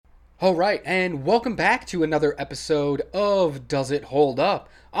All right, and welcome back to another episode of Does It Hold Up?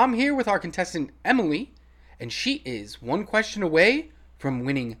 I'm here with our contestant Emily, and she is one question away from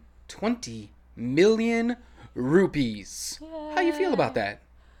winning 20 million rupees. Yay. How you feel about that?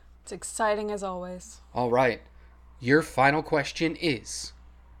 It's exciting as always. All right, your final question is,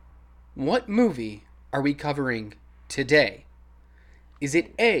 what movie are we covering today? Is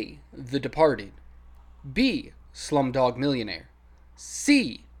it A, The Departed, B, Slumdog Millionaire,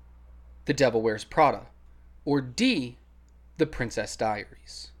 C, The Devil Wears Prada, or D, The Princess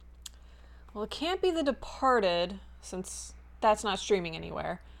Diaries? Well, it can't be The Departed, since that's not streaming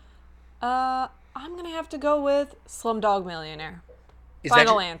anywhere. I'm going to have to go with Slumdog Millionaire.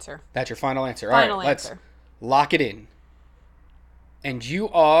 Final answer. That's your final answer. Final All right, answer. let's lock it in. And you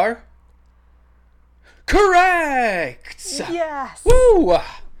are correct! Yes! Woo!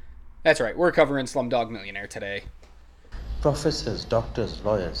 That's right, we're covering Slumdog Millionaire today. Professors, doctors,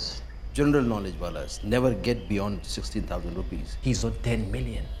 lawyers, general knowledge walas never get beyond 16,000 rupees. He's on 10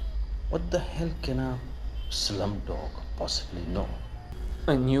 million. What the hell can a slumdog possibly know?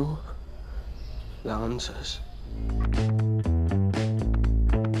 I knew the answers.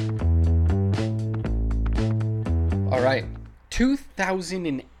 All right,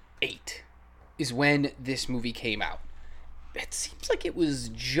 2008 is when this movie came out. It seems like it was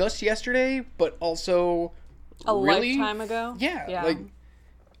just yesterday, but also A really, lifetime ago? Yeah, like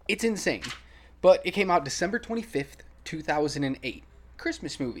it's insane. But it came out December 25th, 2008.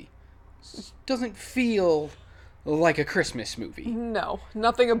 Christmas movie. Doesn't feel like a Christmas movie. No,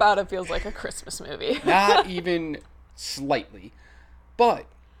 nothing about it feels like a Christmas movie. Not even slightly. But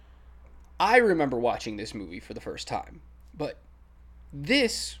I remember watching this movie for the first time. But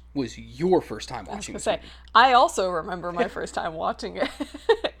this was your first time watching this movie. I also remember my first time watching it.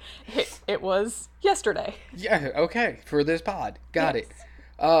 It was yesterday. Yeah, okay, for this pod. Got Yes. it.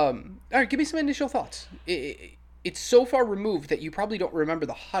 All right, give me some initial thoughts. It's so far removed that you probably don't remember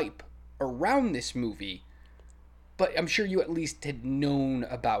the hype around this movie, but I'm sure you at least had known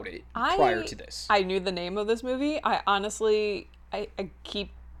about it prior to this. I knew the name of this movie. I honestly, I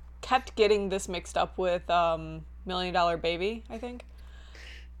kept getting this mixed up with $1 Million Baby, I think.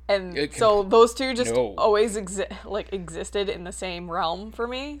 And so those two just always existed in the same realm for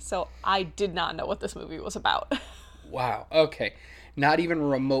me. So I did not know what this movie was about. Wow. Okay. Not even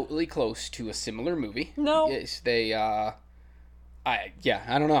remotely close to a similar movie. No. Yes, they. I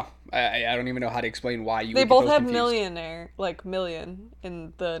don't know. I don't even know how to explain why you. They would get both those have confused. millionaire, like million,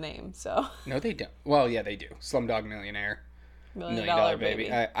 in the name. So. No, they don't. Well, yeah, they do. Slumdog Millionaire, $1 Million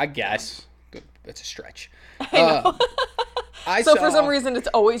Baby. I guess. It's a stretch. I know. So for some reason, it's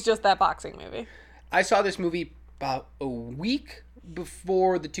always just that boxing movie. I saw this movie about a week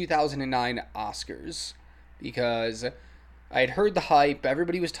before the 2009 Oscars because I had heard the hype.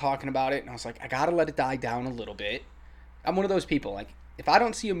 Everybody was talking about it, and I was like, I gotta let it die down a little bit. I'm one of those people. Like, if I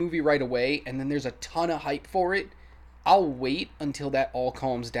don't see a movie right away and then there's a ton of hype for it, I'll wait until that all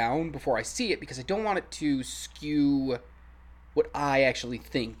calms down before I see it because I don't want it to skew what I actually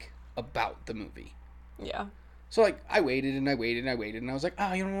think about the movie. Yeah. So, like, I waited and I waited and I waited, and I was like,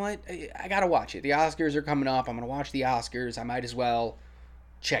 oh, you know what? I gotta watch it. The Oscars are coming up. I'm gonna watch the Oscars. I might as well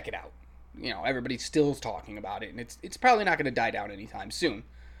check it out. You know, everybody still's talking about it, and it's probably not gonna die down anytime soon.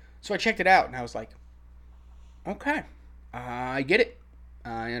 So I checked it out, and I was like, okay, I get it.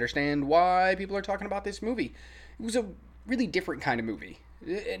 I understand why people are talking about this movie. It was a really different kind of movie.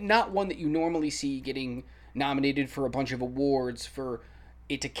 Not one that you normally see getting nominated for a bunch of awards for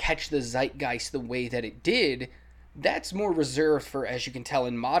it to catch the zeitgeist the way that it did. That's more reserved for, as you can tell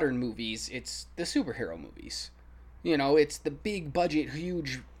in modern movies, it's the superhero movies. You know, it's the big budget,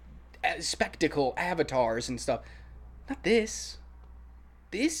 huge spectacle avatars and stuff. Not this.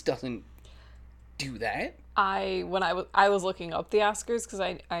 This doesn't do that. I was looking up the Oscars because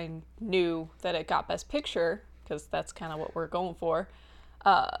I knew that it got Best Picture because that's kind of what we're going for.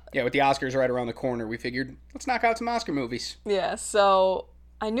 Yeah, with the Oscars right around the corner, we figured, let's knock out some Oscar movies. Yeah, so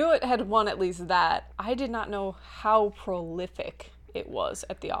I knew it had won at least that. I did not know how prolific it was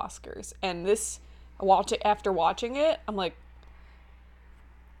at the Oscars. And after watching it, I'm like,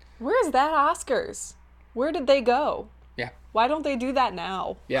 where's that Oscars? Where did they go? Yeah. Why don't they do that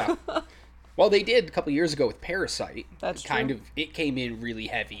now? Yeah. Well, they did a couple years ago with Parasite. That's true. It came in really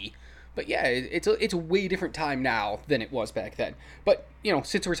heavy. But yeah, it's a way different time now than it was back then. But, you know,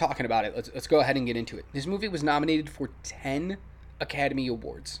 since we're talking about it, let's go ahead and get into it. This movie was nominated for 10 Academy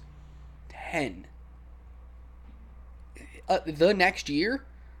Awards. 10. The next year,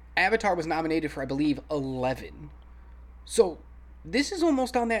 Avatar was nominated for, I believe, 11. So, this is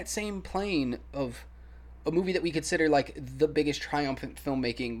almost on that same plane of a movie that we consider like the biggest triumphant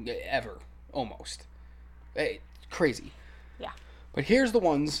filmmaking ever, almost. Crazy. Yeah. But here's the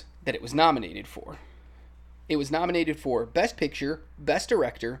ones that it was nominated for. It was nominated for Best Picture, Best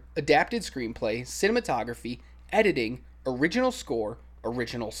Director, Adapted Screenplay, Cinematography, Editing, Original Score,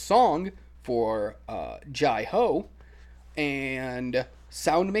 Original Song for Jai Ho, and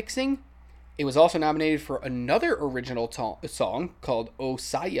Sound Mixing. It was also nominated for another original song called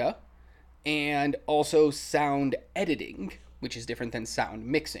Osaya, and also Sound Editing, which is different than Sound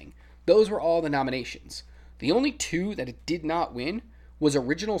Mixing. Those were all the nominations. The only two that it did not win was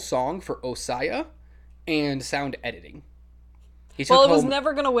Original Song for Osaya and Sound Editing. Well, it was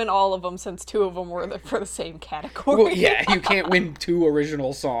never going to win all of them since two of them were for the same category. Well, yeah, you can't win 2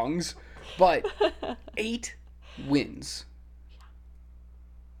 original songs, but 8 wins.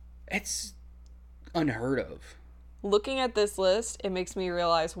 It's unheard of. Looking at this list, it makes me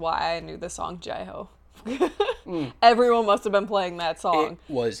realize why I knew the song Jai-Ho. Everyone must have been playing that song.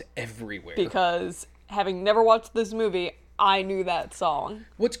 It was everywhere. Because having never watched this movie, I knew that song.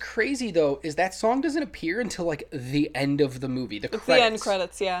 What's crazy, though, is that song doesn't appear until, like, the end of the movie. It's the end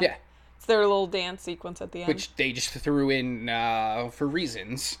credits, yeah. Yeah. It's their little dance sequence at the end. Which they just threw in for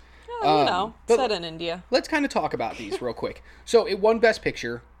reasons. Set in India. Let's kind of talk about these real quick. So, it won Best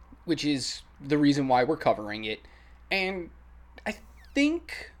Picture, which is the reason why we're covering it. And I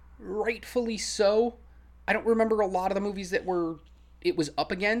think rightfully so. I don't remember a lot of the movies that it was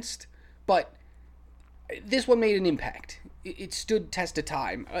up against, but this one made an impact. It stood test of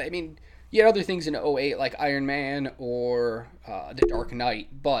time. I mean, you had other things in 2008 like Iron Man or The Dark Knight,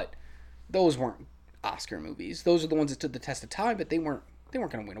 but those weren't Oscar movies. Those are the ones that stood the test of time, but they weren't going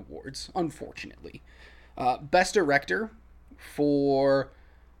to win awards, unfortunately. Best Director for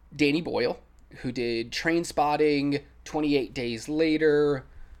Danny Boyle, who did Trainspotting, 28 Days Later,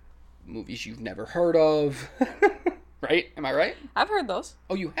 movies you've never heard of. Right? Am I right? I've heard those.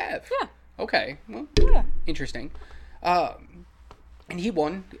 Oh, you have? Yeah. Okay. Well, yeah. Interesting. And he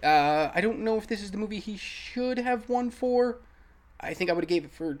won. I don't know if this is the movie he should have won for. I think I would have gave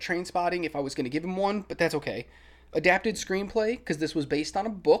it for Trainspotting if I was going to give him one, but that's okay. Adapted Screenplay, because this was based on a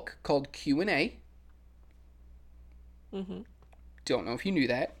book called Q&A. Mm-hmm. Don't know if you knew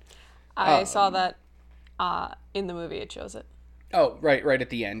that. I saw that in the movie. It shows it. Oh, right at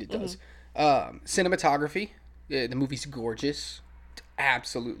the end it does. Cinematography. The movie's gorgeous. It's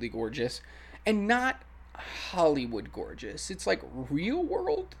absolutely gorgeous. And not Hollywood gorgeous. It's like real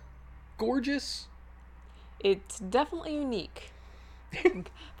world gorgeous. It's definitely unique. I'm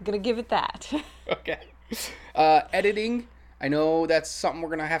going to give it that. Okay. Editing. I know that's something we're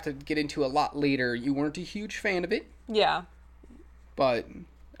going to have to get into a lot later. You weren't a huge fan of it. Yeah. But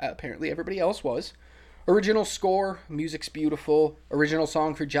apparently everybody else was. Original score. Music's beautiful. Original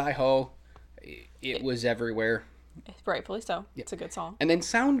song for Jai Ho. It was everywhere. Rightfully so. Yeah. It's a good song. And then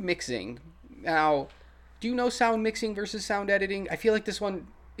sound mixing. Now, do you know sound mixing versus sound editing? I feel like this one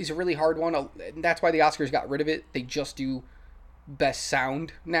is a really hard one. And that's why the Oscars got rid of it. They just do best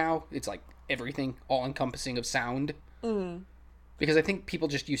sound now. It's like everything, all encompassing of sound. Mm. Because I think people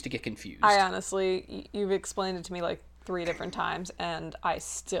just used to get confused. I honestly, you've explained it to me like 3 different times, and I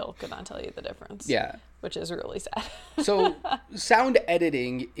still could not tell you the difference. Yeah. Which is really sad. So, sound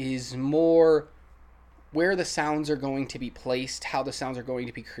editing is more where the sounds are going to be placed, how the sounds are going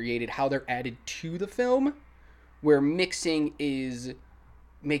to be created, how they're added to the film, where mixing is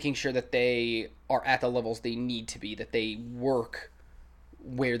making sure that they are at the levels they need to be, that they work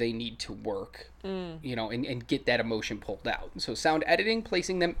where they need to work, you know, and get that emotion pulled out. So sound editing,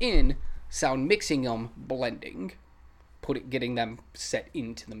 placing them in, sound mixing them, blending, getting them set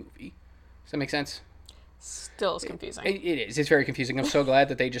into the movie. Does that make sense? Still is confusing. It is. It's very confusing. I'm so glad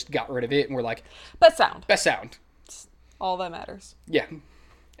that they just got rid of it and we're like, best sound. Best sound. It's all that matters. Yeah.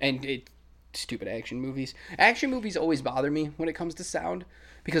 And stupid action movies. Action movies always bother me when it comes to sound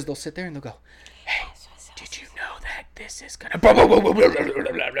because they'll sit there and they'll go, hey, did you know that this is gonna blah, blah, blah, blah, blah,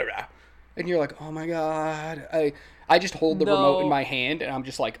 blah, blah, blah. And you're like, oh my god. I just hold the remote in my hand and I'm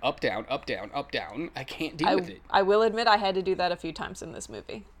just like up, down, up, down, up, down. I can't deal with it. I will admit I had to do that a few times in this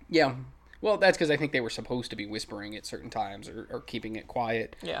movie. Yeah. Well, that's because I think they were supposed to be whispering at certain times or keeping it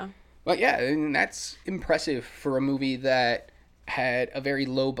quiet. Yeah. But yeah, and that's impressive for a movie that had a very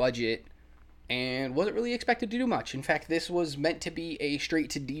low budget and wasn't really expected to do much. In fact, this was meant to be a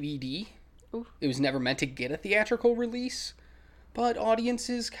straight-to-DVD. Ooh. It was never meant to get a theatrical release. But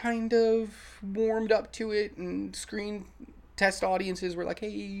audiences kind of warmed up to it, and screen test audiences were like,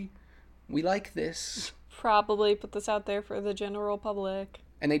 hey, we like this. Probably put this out there for the general public.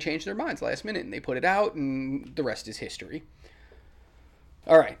 And they changed their minds last minute, and they put it out, and the rest is history.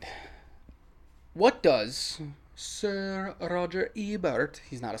 All right. What does Sir Roger Ebert,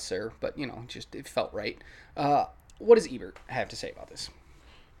 he's not a sir, but, just it felt right. What does Ebert have to say about this?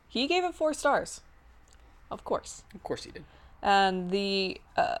 He gave it 4 stars. Of course. Of course he did. And the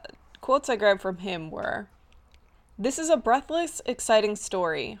quotes I grabbed from him were, "This is a breathless, exciting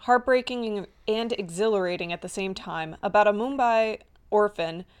story, heartbreaking and exhilarating at the same time, about a Mumbai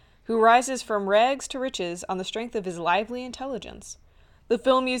orphan who rises from rags to riches on the strength of his lively intelligence. The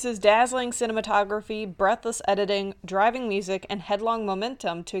film uses dazzling cinematography, breathless editing, driving music, and headlong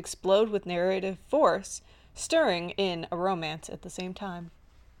momentum to explode with narrative force, stirring in a romance at the same time."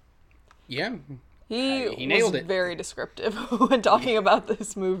 Yeah. He nailed was it. very descriptive when talking about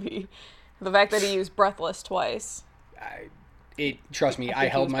this movie. The fact that he used breathless twice. Trust me, I he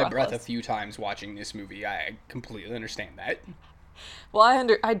held was my breath a breathless. few times watching this movie. I completely understand that. Well,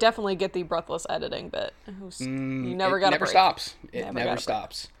 I definitely get the breathless editing bit. You never got a never break. stops. It Never got never a break.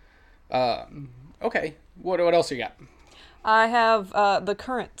 stops. Okay. What else you got? I have the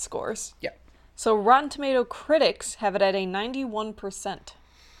current scores. Yeah. So Rotten Tomato critics have it at a 91%.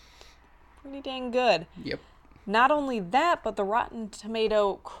 Pretty dang good. Yep. Not only that, but the Rotten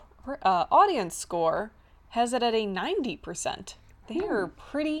Tomato audience score has it at a 90%. They are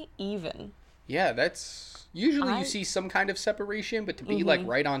pretty even. Yeah, that's usually you see some kind of separation, but to be like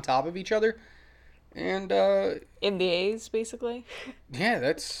right on top of each other, and In the A's, basically. yeah,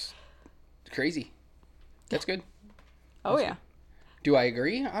 that's crazy. That's good. Oh, yeah. Do I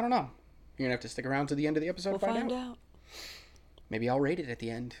agree? I don't know. You're gonna have to stick around to the end of the episode We'll to find out. Maybe I'll rate it at the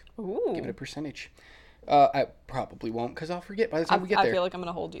end. Ooh. Give it a percentage. I probably won't because I'll forget by the time we get there. I feel like I'm going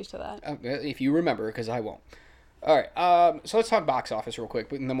to hold you to that. If you remember, because I won't. All right. So let's talk box office real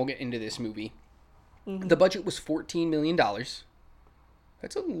quick, and then we'll get into this movie. The budget was $14 million. That's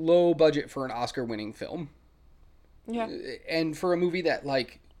a low budget for an Oscar-winning film, Yeah. and for a movie that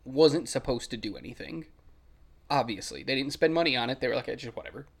wasn't supposed to do anything. Obviously, they didn't spend money on it. They were like, just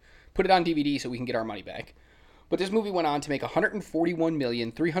whatever, put it on DVD so we can get our money back. But this movie went on to make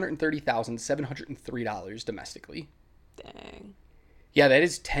 $141,330,703 domestically. Dang. Yeah, that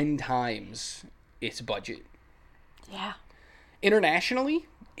is 10 times its budget. Yeah. Internationally,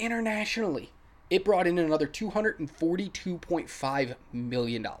 it brought in another $242.5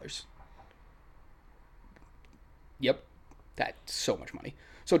 million. Yep, that's so much money.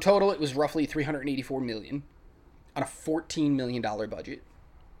 So total, it was roughly $384 million on a $14 million budget.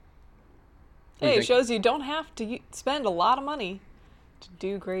 Hey, it shows you don't have to spend a lot of money to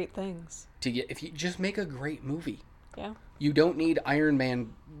do great things. If you just make a great movie. Yeah. You don't need Iron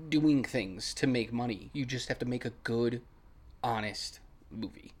Man doing things to make money. You just have to make a good, honest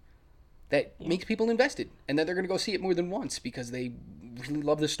movie that makes people invested, and then they're going to go see it more than once because they really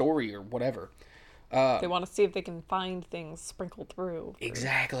love the story or whatever. They want to see if they can find things sprinkled through.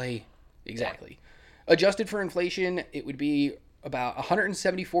 Exactly. Adjusted for inflation, it would be about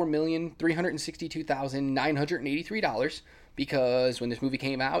 $174,362,983 because when this movie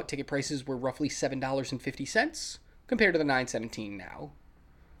came out, ticket prices were roughly $7.50 compared to the $9.17 now.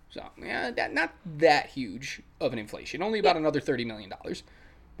 So, yeah, not that huge of an inflation. Only about another $30 million.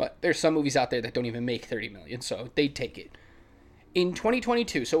 But there's some movies out there that don't even make $30 million, so they'd take it. In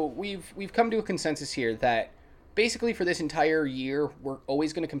 2022, so we've come to a consensus here that basically for this entire year, we're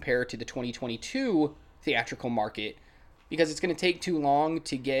always going to compare it to the 2022 theatrical market because it's going to take too long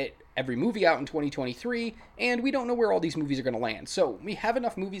to get every movie out in 2023, and we don't know where all these movies are going to land. So we have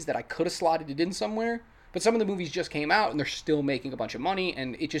enough movies that I could have slotted it in somewhere, but some of the movies just came out and they're still making a bunch of money,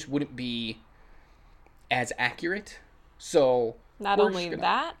 and it just wouldn't be as accurate. So Not only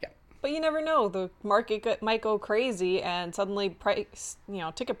that, but you never know. The market might go crazy, and suddenly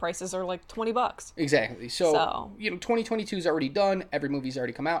ticket prices are like $20. Exactly. So 2022 is already done. Every movie's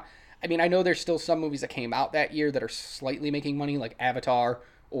already come out. I mean, I know there's still some movies that came out that year that are slightly making money, like Avatar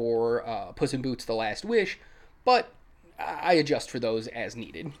or Puss in Boots: The Last Wish, but I adjust for those as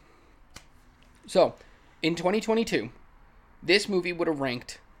needed. So, in 2022, this movie would have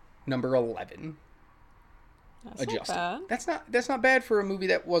ranked number 11. That's Adjusted. Not bad. That's not bad for a movie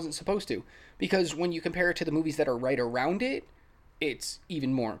that wasn't supposed to, because when you compare it to the movies that are right around it, it's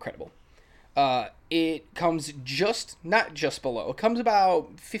even more incredible. It comes not just below. It comes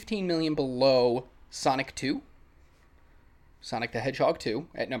about 15 million below Sonic 2. Sonic the Hedgehog 2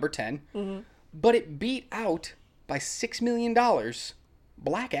 at number 10. Mm-hmm. But it beat out by $6 million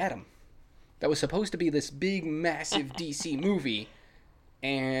Black Adam. That was supposed to be this big, massive DC movie,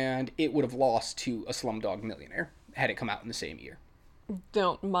 and it would have lost to a Slumdog Millionaire had it come out in the same year.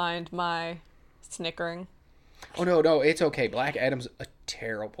 Don't mind my snickering. Oh, no, it's okay. Black Adam's a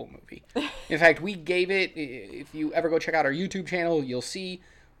terrible movie. In fact, we gave it, if you ever go check out our YouTube channel, you'll see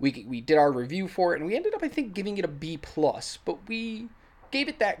We did our review for it, and we ended up, I think, giving it a B+, but we gave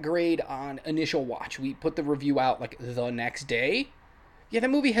it that grade on initial watch. We put the review out, like, the next day. Yeah, the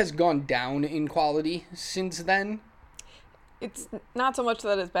movie has gone down in quality since then. It's not so much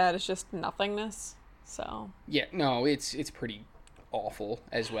that it's bad, it's just nothingness, so... Yeah, no, it's pretty awful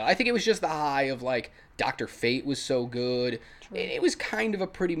as well. I think it was just the high of, like, Dr. Fate was so good. It was kind of a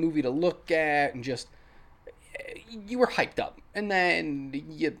pretty movie to look at, and just... You were hyped up, and then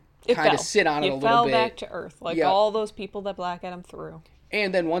you kind of sit on it a little bit. You fell back to earth, like all those people that Black Adam threw.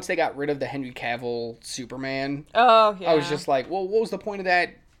 And then once they got rid of the Henry Cavill Superman, I was just like, well, what was the point of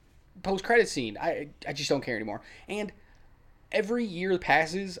that post-credit scene? I just don't care anymore. And every year that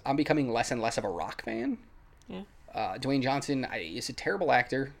passes, I'm becoming less and less of a Rock fan. Yeah. Dwayne Johnson is a terrible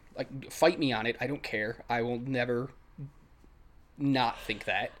actor. Like, fight me on it. I don't care. I will never not think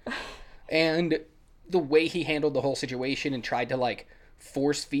that. And the way he handled the whole situation and tried to, like,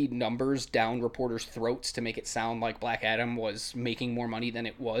 force feed numbers down reporters' throats to make it sound like Black Adam was making more money than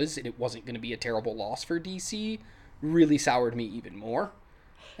it was, and it wasn't going to be a terrible loss for DC, really soured me even more.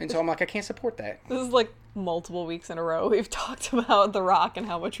 And so I'm like, I can't support that. This is like multiple weeks in a row we've talked about The Rock and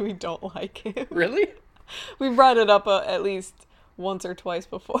how much we don't like him. Really? We brought it up at least once or twice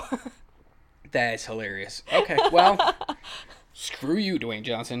before. That's hilarious. Okay, well, screw you, Dwayne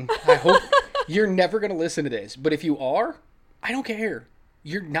Johnson. I hope you're never going to listen to this, but if you are, I don't care.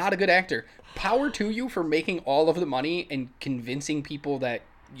 You're not a good actor. Power to you for making all of the money and convincing people that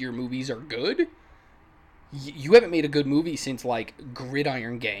your movies are good. You haven't made a good movie since, like,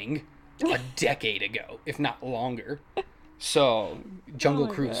 Gridiron Gang a decade ago, if not longer. So, Jungle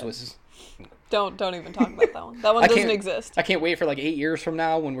Cruise was... Don't even talk about that one. That one doesn't exist. I can't wait for, like, 8 years from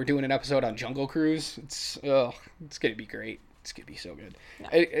now when we're doing an episode on Jungle Cruise. It's going to be great. It's going to be so good. No.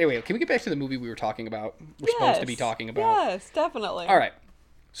 Anyway, can we get back to the movie we were talking about? Supposed to be talking about. Yes, definitely. All right.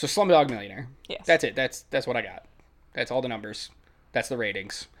 So Slumdog Millionaire. Yes. That's it. That's what I got. That's all the numbers. That's the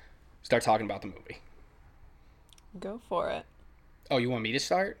ratings. Start talking about the movie. Go for it. Oh, you want me to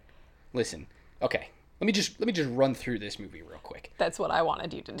start? Listen. Okay. Let me just run through this movie real quick. That's what I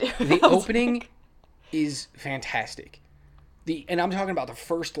wanted you to do. The opening is fantastic. And I'm talking about the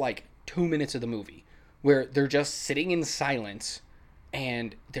first, like, 2 minutes of the movie, where they're just sitting in silence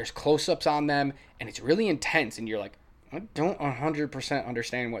and there's close-ups on them and it's really intense and you're like, I don't 100%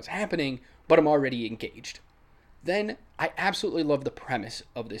 understand what's happening, but I'm already engaged. Then I absolutely love the premise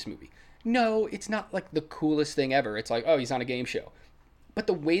of this movie. No, it's not like the coolest thing ever. It's like, oh, he's on a game show. But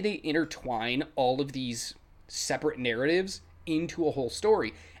the way they intertwine all of these separate narratives into a whole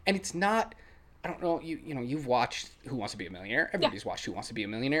story, and it's not, I don't know, you've watched Who Wants to Be a Millionaire. Everybody's watched Who Wants to Be a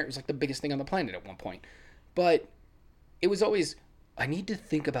Millionaire. It was like the biggest thing on the planet at one point. But it was always, I need to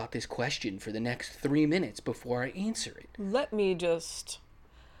think about this question for the next 3 minutes before I answer it. Let me just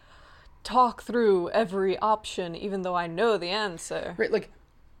talk through every option, even though I know the answer. Right, like,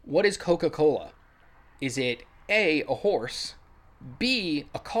 what is Coca-Cola? Is it A, a horse, B,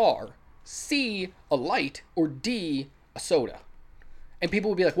 a car, C, a light, or D, a soda? And people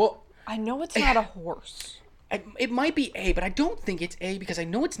would be like, well... I know it's not a horse. It might be A, but I don't think it's A because I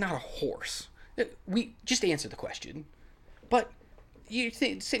know it's not a horse. We just answer the question. But you're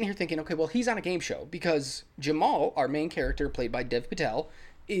sitting here thinking, okay, well, he's on a game show because Jamal, our main character, played by Dev Patel,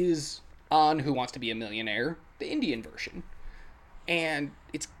 is on Who Wants to Be a Millionaire, the Indian version. And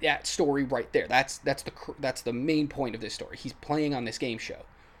it's that story right there. That's the main point of this story. He's playing on this game show.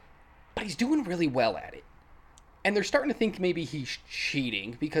 But he's doing really well at it. And they're starting to think maybe he's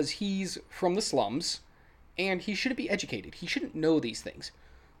cheating because he's from the slums and he shouldn't be educated. He shouldn't know these things.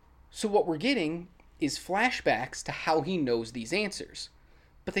 So what we're getting is flashbacks to how he knows these answers.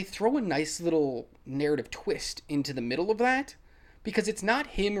 But they throw a nice little narrative twist into the middle of that because it's not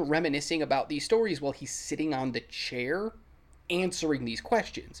him reminiscing about these stories while he's sitting on the chair answering these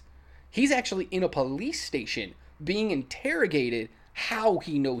questions. He's actually in a police station being interrogated how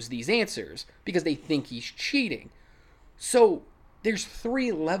he knows these answers because they think he's cheating. So there's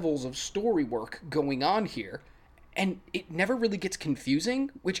 3 levels of story work going on here, and it never really gets confusing,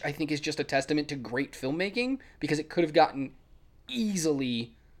 which I think is just a testament to great filmmaking because it could have gotten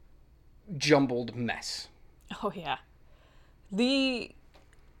easily jumbled mess. Oh yeah.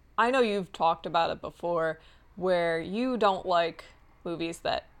 I know you've talked about it before where you don't like movies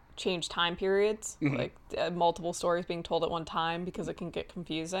that change time periods, like multiple stories being told at one time because it can get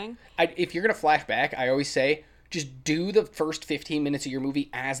confusing. If you're going to flash back, I always say just do the first 15 minutes of your movie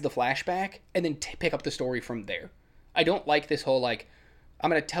as the flashback and then pick up the story from there. I don't like this whole, like, I'm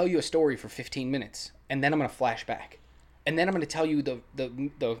going to tell you a story for 15 minutes and then I'm going to flash back. And then I'm going to tell you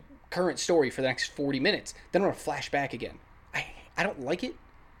the current story for the next 40 minutes. Then I'm going to flash back again. I don't like it.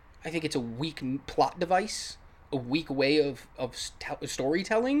 I think it's a weak plot device, a weak way of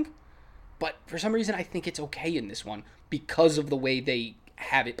storytelling. But for some reason, I think it's okay in this one because of the way they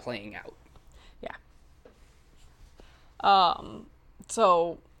have it playing out. Yeah.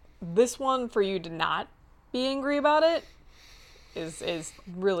 So this one, for you to not be angry about it is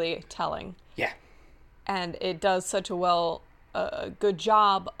really telling. Yeah. And it does such a good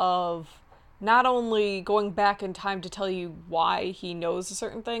job of not only going back in time to tell you why he knows a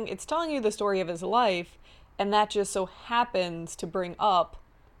certain thing, it's telling you the story of his life, and that just so happens to bring up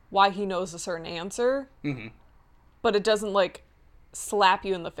why he knows a certain answer. Mm-hmm. But it doesn't, like, slap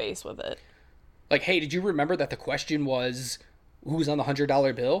you in the face with it. Like, hey, did you remember that the question was who's on the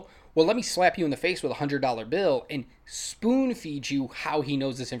 $100 bill? Well, let me slap you in the face with a $100 bill and spoon feed you how he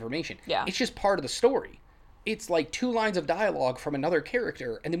knows this information. Yeah. It's just part of the story. It's like 2 lines of dialogue from another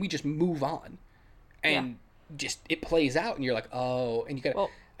character, and then we just move on. And just, it plays out, and you're like, oh, and you gotta...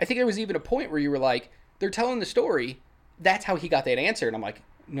 Well, I think there was even a point where you were like, they're telling the story, that's how he got that answer. And I'm like,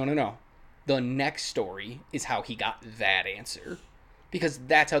 no. The next story is how he got that answer. Because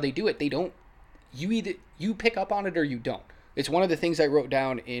that's how they do it. They don't... You pick up on it or you don't. It's one of the things I wrote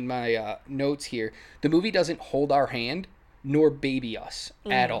down in my notes here. The movie doesn't hold our hand nor baby us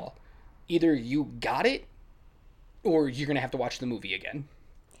at all. Either you got it or you're going to have to watch the movie again.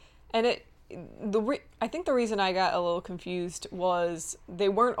 And I think the reason I got a little confused was they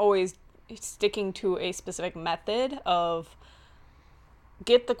weren't always sticking to a specific method of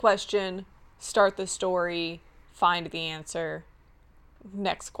get the question, start the story, find the answer,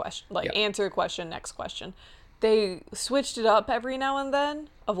 next question. Like, answer a question, next question. They switched it up every now and then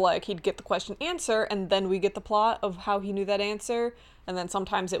of, like, he'd get the question, answer, and then we get the plot of how he knew that answer. And then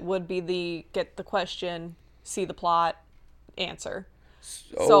sometimes it would be the get the question, see the plot, answer.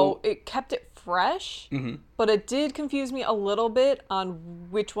 So it kept it fresh, but it did confuse me a little bit on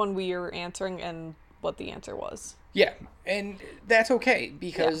which one we were answering and what the answer was. Yeah, and that's okay,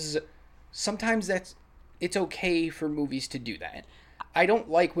 because sometimes it's okay for movies to do that. I don't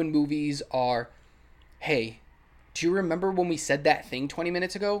like when movies are, hey, do you remember when we said that thing 20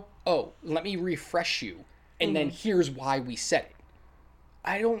 minutes ago? Oh, let me refresh you, and then here's why we said it.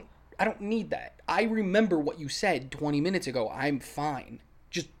 I don't need that. I remember what you said 20 minutes ago. I'm fine.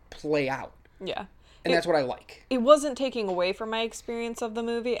 Just play out. Yeah. And that's what I like. It wasn't taking away from my experience of the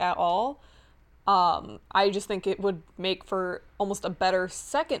movie at all. I just think it would make for almost a better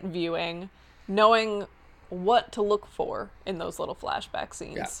second viewing, knowing what to look for in those little flashback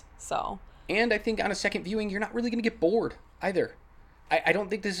scenes. Yeah. So. And I think on a second viewing, you're not really going to get bored either. I don't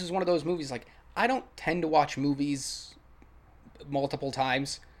think this is one of those movies, like, I don't tend to watch movies multiple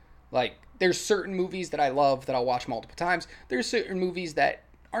times. Like, there's certain movies that I love that I'll watch multiple times. There's certain movies that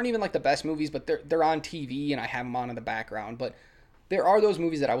aren't even like the best movies, but they're on TV and I have them on in the background. But there are those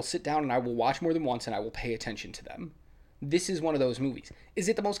movies that I will sit down and I will watch more than once and I will pay attention to them. This is one of those movies. Is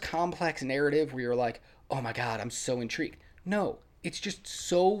it the most complex narrative where you're like, oh my God, I'm so intrigued? No, it's just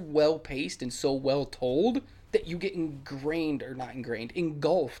so well paced and so well told that you get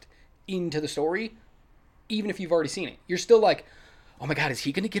engulfed into the story, even if you've already seen it. You're still like, oh my God, is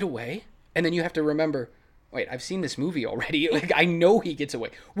he going to get away? And then you have to remember, wait, I've seen this movie already. Like, I know he gets away.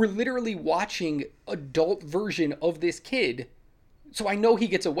 We're literally watching adult version of this kid, so I know he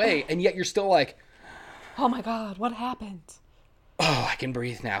gets away, and yet you're still like, oh my God, what happened? Oh, I can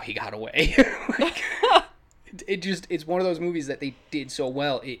breathe now. He got away. Like, it's one of those movies that they did so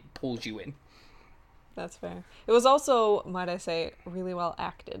well, it pulls you in. That's fair. It was also, might I say, really well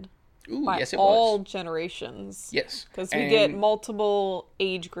acted. Ooh, by yes, it all was. Generations. Yes. Because we get multiple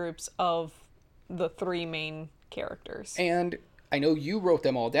age groups of the 3 main characters. And I know you wrote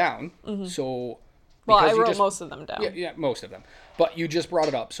them all down, so... Well, I wrote most of them down. Yeah, most of them. But you just brought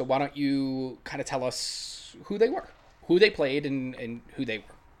it up, so why don't you kind of tell us who they were, who they played, and who they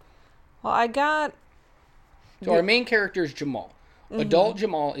were. Well, I got... So our main character is Jamal. Adult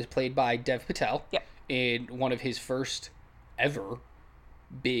Jamal is played by Dev Patel in one of his first ever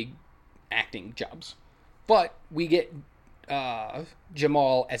big acting jobs. But we get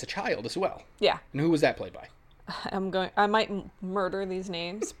Jamal as a child as well. Yeah. And who was that played by? I might murder these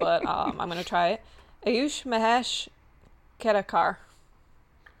names, but I'm going to try it. Ayush Mahesh Kedakar.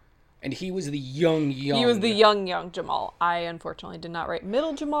 And he was the young. He was the young Jamal. I unfortunately did not write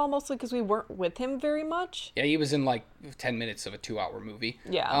middle Jamal, mostly because we weren't with him very much. Yeah, he was in like 10 minutes of a 2-hour movie.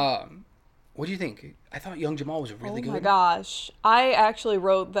 Yeah. What do you think? I thought young Jamal was really good. Oh my gosh. I actually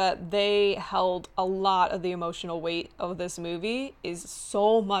wrote that they held a lot of the emotional weight of this movie. Is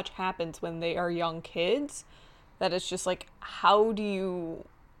so much happens when they are young kids that it's just like, how do you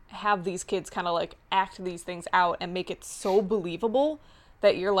have these kids kind of like act these things out and make it so believable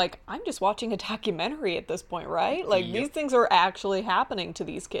that you're like, I'm just watching a documentary at this point, right? Like, Yep. these things are actually happening to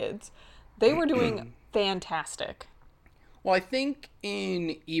these kids. They were doing fantastic. Well, I think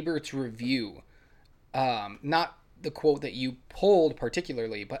in Ebert's review, not the quote that you pulled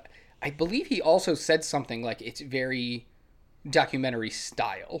particularly, but I believe he also said something like it's very documentary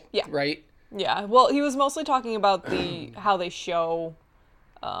style. Yeah. Right? Yeah, well, he was mostly talking about how they show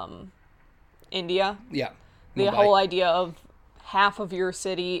India. Yeah. The Mumbai. whole idea of half of your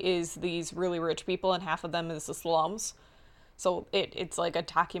city is these really rich people and half of them is the slums. So it's like a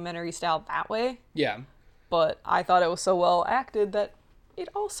documentary style that way. Yeah. But I thought it was so well acted that it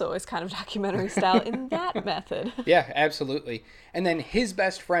also is kind of documentary style in that method. Yeah, absolutely. And then his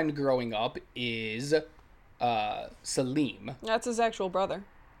best friend growing up is Salim. That's his actual brother.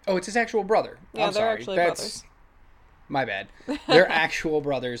 Oh, it's his actual brother. Yeah, I'm they're sorry. actually That's brothers. my bad. They're actual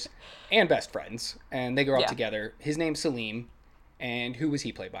brothers and best friends, and they grow up Yeah. together. His name's Salim, and who was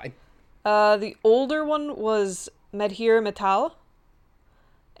he played by? The older one was Medhir Metal,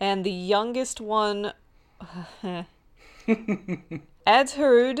 and the youngest one,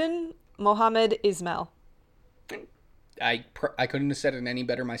 Adharudin Mohammed Ismail. I couldn't have said it any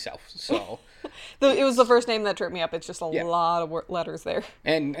better myself. So, It was the first name that tripped me up. It's just a Yeah. lot of letters there.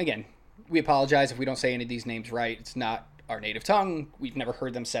 and again, we apologize if we don't say any of these names right. It's not our native tongue. We've never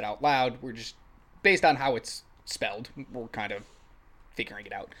heard them said out loud. We're just based on how it's spelled. We're kind of figuring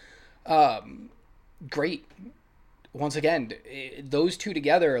it out. Great. Once again, those two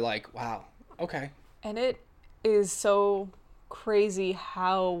together, like, wow, okay. And it is so crazy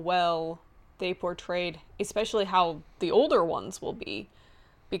how well they portrayed, especially how the older ones will be,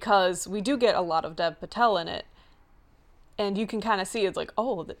 because we do get a lot of Dev Patel in it, and you can kind of see it's like,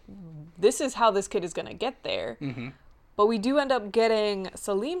 oh, this is how this kid is going to get there. Mm-hmm. But we do end up getting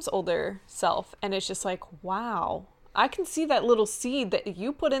Salim's older self, and it's just like, wow, I can see that little seed that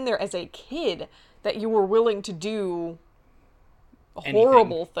you put in there as a kid that you were willing to do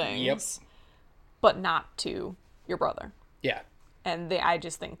horrible things, Yep. but not to your brother. Yeah. And I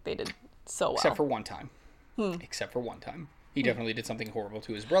just think they did so well. Except for one time. Except for one time. He definitely did something horrible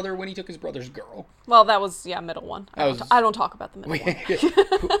to his brother when he took his brother's girl. Well, that was, middle one. I don't talk about the middle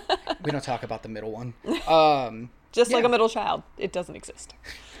one. We don't talk about the middle one. Just like a middle child, it doesn't exist.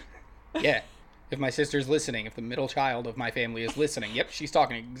 Yeah. If my sister's listening, if the middle child of my family is listening, yep, she's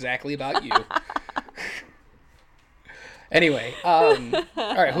talking exactly about you. Anyway, all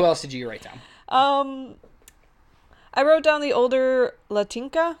right, who else did you write down? I wrote down the older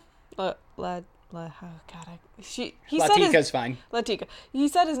Latinka. Oh God, Latika's fine. Latika. He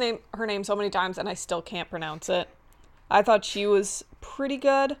said her name so many times, and I still can't pronounce it. I thought she was pretty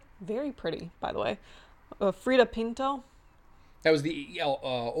good. Very pretty, by the way. Frida Pinto. That was the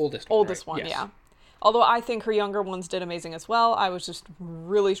oldest one. Oldest right? one, Yes. yeah. Although I think her younger ones did amazing as well. I was just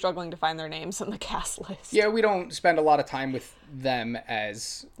really struggling to find their names in the cast list. Yeah, we don't spend a lot of time with them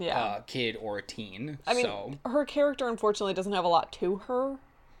as Yeah. a kid or a teen. I mean, so. her character unfortunately doesn't have a lot to her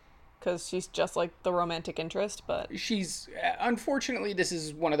because she's just like the romantic interest, but She's unfortunately, this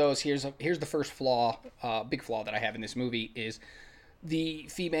is one of those. Here's the first flaw, big flaw that I have in this movie is the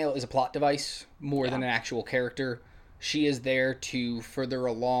female is a plot device more than an actual character. She is there to further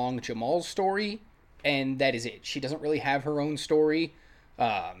along Jamal's story, and that is it. She doesn't really have her own story.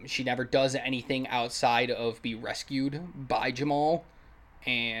 She never does anything outside of be rescued by Jamal,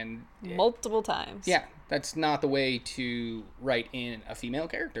 and multiple times. yeah, that's not the way to write in a female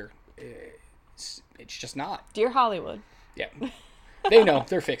character. It's just not. Dear Hollywood. Yeah. They know.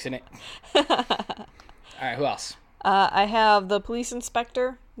 They're fixing it. All right, who else? I have the police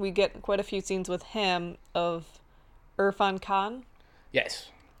inspector. We get quite a few scenes with him of Irfan Khan. Yes.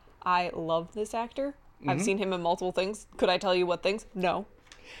 I love this actor. I've seen him in multiple things. Could I tell you what things? No.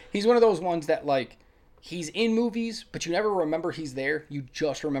 He's one of those ones that, like, he's in movies, but you never remember he's there. You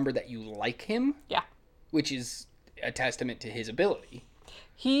just remember that you like him, Yeah. which is a testament to his ability.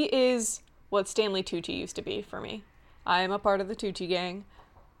 He is what Stanley Tucci used to be for me. I am a part of the Tucci gang.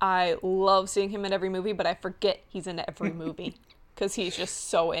 I love seeing him in every movie, but I forget he's in every movie because he's just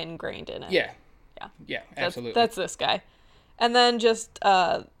so ingrained in it. Yeah. Yeah. Yeah, absolutely. That's this guy. And then just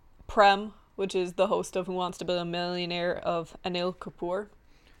Prem, which is the host of Who Wants to Be a Millionaire of Anil Kapoor.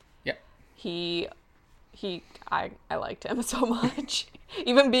 Yeah. I liked him so much.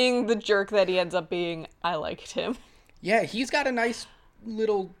 Even being the jerk that he ends up being, I liked him. Yeah, he's got a nice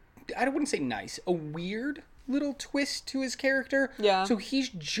little, I wouldn't say nice, a weird little twist to his character. Yeah. So he's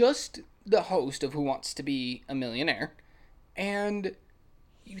just the host of Who Wants to Be a Millionaire. And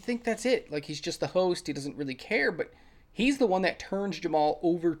you think that's it. Like, he's just the host. He doesn't really care. But he's the one that turns Jamal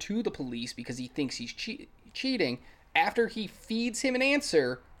over to the police because he thinks he's cheating. after he feeds him an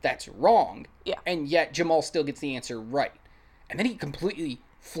answer that's wrong. Yeah. And yet Jamal still gets the answer right. And then he completely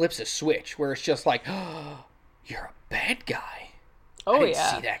flips a switch where it's just like, oh, you're a bad guy. Oh, I didn't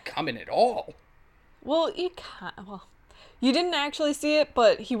yeah. see that coming at all. Well, you didn't actually see it,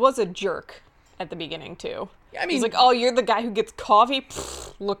 but he was a jerk at the beginning, too. I mean, he's like, oh, you're the guy who gets coffee?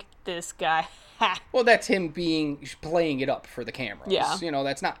 Pfft, look at this guy. Ha. Well, that's him playing it up for the cameras. Yeah. You know,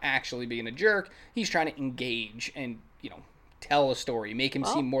 that's not actually being a jerk. He's trying to engage and, tell a story, make him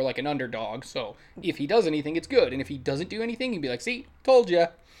seem more like an underdog. So if he does anything, it's good. And if he doesn't do anything, he'd be like, see, told ya.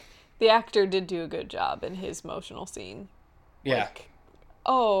 The actor did do a good job in his emotional scene. Yeah. Like,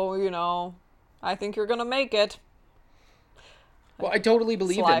 oh, I think you're going to make it. Well, I totally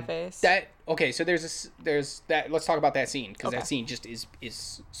believe Sly him. face. Okay, so there's that. Let's talk about that scene, because that scene just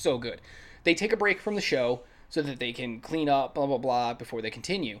is so good. They take a break from the show so that they can clean up, blah, blah, blah, before they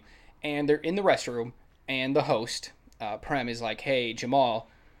continue. And they're in the restroom, and the host, Prem, is like, hey, Jamal,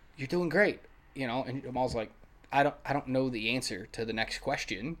 you're doing great. And Jamal's like, I don't know the answer to the next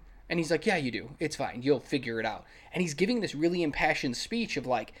question. And he's like, yeah, you do. It's fine. You'll figure it out. And he's giving this really impassioned speech of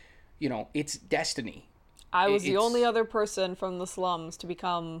like, it's destiny. I was the only other person from the slums to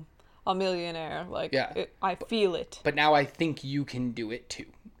become a millionaire. Like, yeah, I feel it. But now I think you can do it too.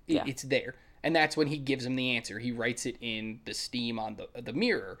 Yeah. It's there. And that's when he gives him the answer. He writes it in the steam on the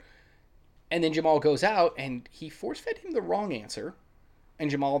mirror. And then Jamal goes out and he force-fed him the wrong answer. And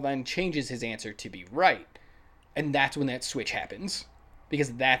Jamal then changes his answer to be right. And that's when that switch happens.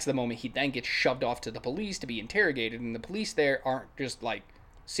 Because that's the moment he then gets shoved off to the police to be interrogated. And the police there aren't just like,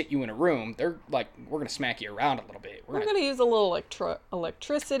 sit you in a room. They're like, we're going to smack you around a little bit. We're going to use a little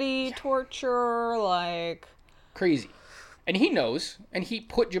electricity, torture, like... Crazy. And he knows, and he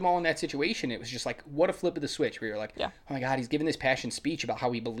put Jamal in that situation. It was just like, what a flip of the switch, where you're like, oh my God, he's giving this passionate speech about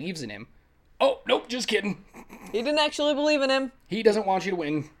how he believes in him. Oh, nope, just kidding. He didn't actually believe in him. He doesn't want you to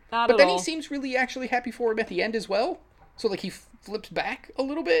win. Not but at then all. he seems really actually happy for him at the end as well. So like he flips back a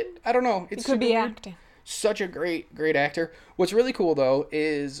little bit. I don't know. It's he could be weird. acting. Such a great actor. What's really cool though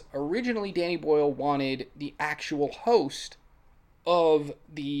is originally Danny Boyle wanted the actual host of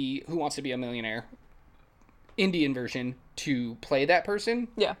the Who Wants to Be a Millionaire Indian version to play that person.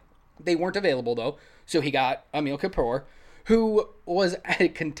 Yeah. They weren't available though, so he got Amil Kapoor, who was a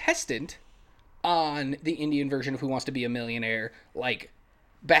contestant on the Indian version of Who Wants to Be a Millionaire, like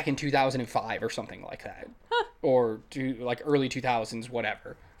back in 2005 or something like that. Or like early 2000s,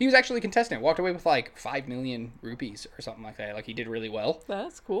 whatever. He was actually a contestant. Walked away with like 5 million rupees or something like that. Like he did really well.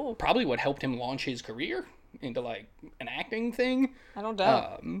 That's cool. Probably what helped him launch his career into like an acting thing. I don't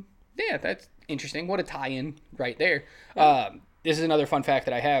doubt. Yeah, that's interesting. What a tie-in right there. Yeah. This is another fun fact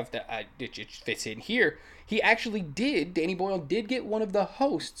that I have that it just fits in here. Danny Boyle did get one of the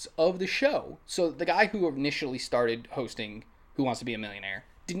hosts of the show. So the guy who initially started hosting Who Wants to Be a Millionaire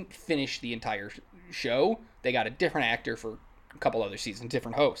didn't finish the entire show. They got a different actor for a couple other seasons,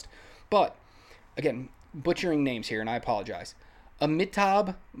 different host. But, again, butchering names here, and I apologize.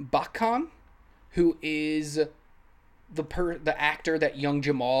 Amitabh Bachchan, who is the actor that young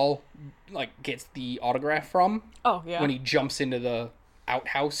Jamal gets the autograph from. Oh, yeah. When he jumps into the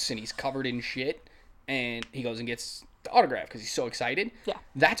outhouse and he's covered in shit, and he goes and gets the autograph because he's so excited. Yeah.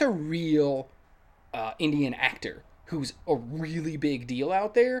 That's a real Indian actor who's a really big deal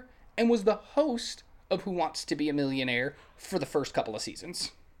out there and was the host of Who Wants to Be a Millionaire for the first couple of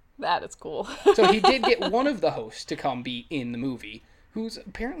seasons. That is cool. So he did get one of the hosts to come be in the movie, who's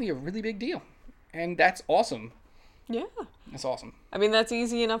apparently a really big deal. And that's awesome. Yeah. That's awesome. I mean, that's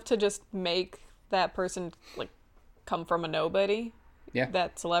easy enough to just make that person, come from a nobody. Yeah.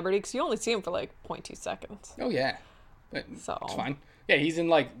 That celebrity, because you only see him for, 0.2 seconds. Oh, yeah. But So. it's fine. Yeah, he's in,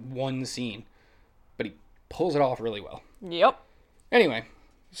 one scene. But he pulls it off really well. Yep. Anyway,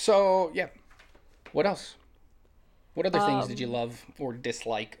 so, yeah. What else? What other things did you love or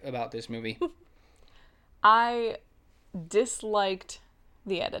dislike about this movie? I disliked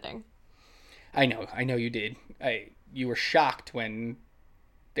the editing. I know you did. You were shocked when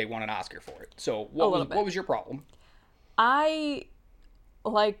they won an Oscar for it. So what was your problem? I,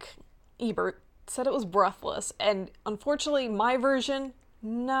 like Ebert, said it was breathless, and unfortunately my version,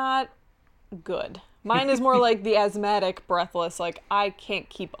 not good. Mine is more like the asthmatic breathless, I can't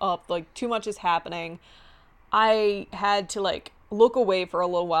keep up, too much is happening. I had to look away for a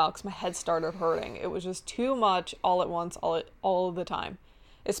little while because my head started hurting. It was just too much all at once, all of the time,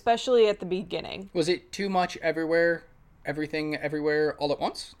 especially at the beginning. Was it too much everywhere, everything everywhere all at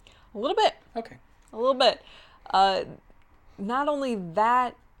once? A little bit. Okay. A little bit. Not only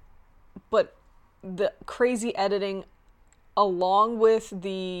that, but the crazy editing along with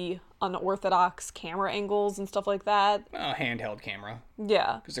the unorthodox camera angles and stuff like that. Handheld camera.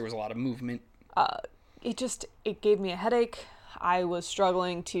 Yeah. Because there was a lot of movement. It gave me a headache. I was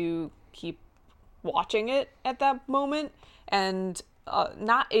struggling to keep watching it at that moment, and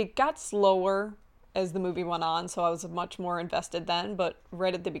it got slower as the movie went on, so I was much more invested then, but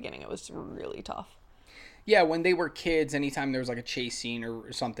right at the beginning it was really tough. Yeah, when they were kids, anytime there was like a chase scene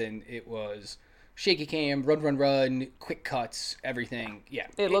or something, it was shaky cam, run, quick cuts, everything. Yeah.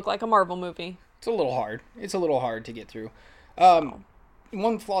 It looked like a Marvel movie. It's a little hard. It's a little hard to get through.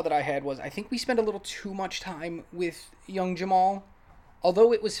 One flaw that I had was I think we spent a little too much time with young Jamal.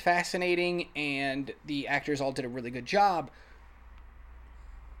 Although it was fascinating and the actors all did a really good job,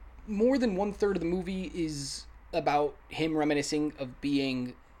 more than 1/3 of the movie is about him reminiscing of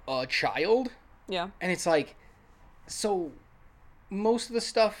being a child. Yeah. And it's like, so most of the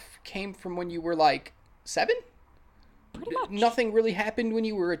stuff came from when you were like 7? Pretty much. Nothing really happened when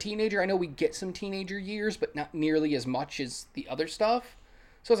you were a teenager. I know we get some teenager years, but not nearly as much as the other stuff.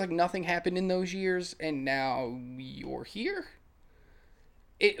 So it's like nothing happened in those years, and now you're here?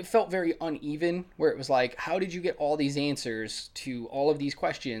 It felt very uneven, where it was like, how did you get all these answers to all of these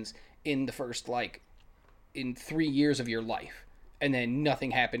questions in the first, in 3 years of your life? And then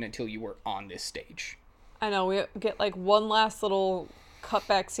nothing happened until you were on this stage. I know, we get one last little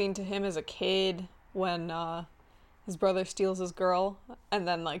cutback scene to him as a kid when his brother steals his girl, and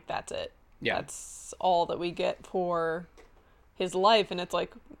then that's it. Yeah. That's all that we get for his life, and it's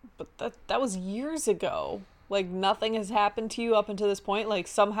like, but that was years ago. Nothing has happened to you up until this point.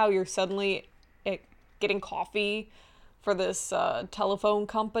 Somehow you're suddenly getting coffee for this telephone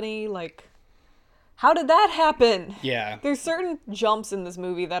company. How did that happen? Yeah. There's certain jumps in this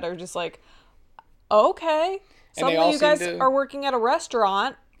movie that are just okay. Suddenly you guys are working at a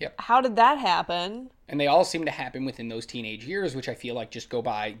restaurant. Yep. How did that happen? And they all seem to happen within those teenage years, which I feel like just go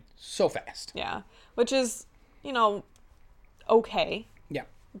by so fast. Yeah. Which is, okay. Yeah.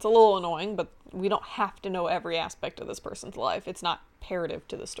 It's a little annoying, but we don't have to know every aspect of this person's life. It's not imperative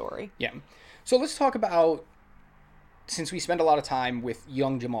to the story. Yeah. So let's talk about, since we spend a lot of time with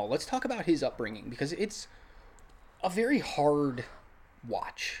young Jamal, let's talk about his upbringing, because it's a very hard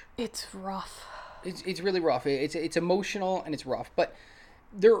watch. It's rough. It's really rough. It's emotional and it's rough, but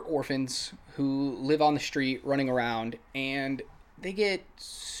they're orphans who live on the street running around, and they get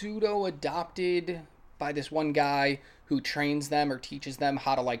pseudo-adopted by this one guy who trains them or teaches them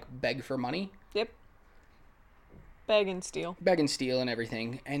how to beg for money. Yep. Beg and steal And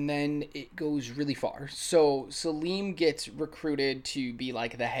everything. And then it goes really far. So Salim gets recruited to be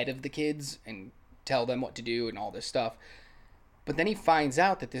the head of the kids and tell them what to do and all this stuff. But then he finds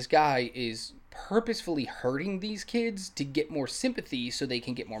out that this guy is purposefully hurting these kids to get more sympathy so they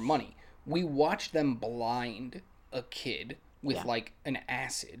can get more money. We watch them blind a kid with an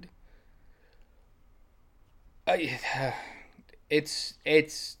acid.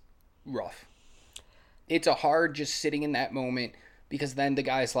 It's rough. It's a hard just sitting in that moment, because then the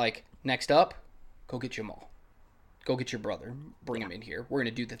guy's like, next up, go get Jamal. Go get your brother. Bring him in here. We're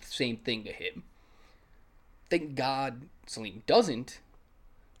going to do the same thing to him. Thank God Salim doesn't.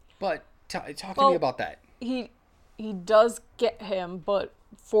 But talk to me about that. He does get him, but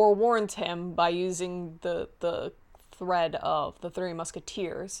forewarns him by using the thread of the Three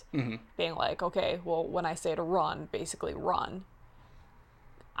Musketeers, being like, okay, well, when I say to run, basically run.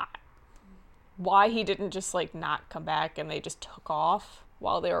 Why he didn't just not come back and they just took off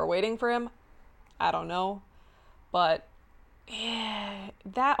while they were waiting for him, I don't know. But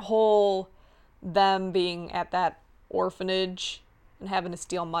that whole them being at that orphanage and having to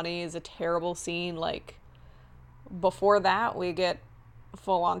steal money is a terrible scene. Before that, we get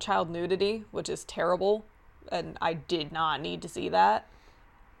full-on child nudity, which is terrible, and I did not need to see that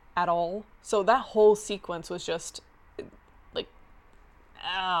at all. So that whole sequence was just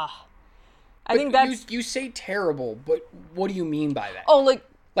I think that's... You say terrible, but what do you mean by that? Oh, it's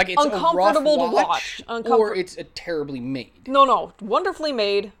uncomfortable a rough to watch. Or it's a terribly made? No. Wonderfully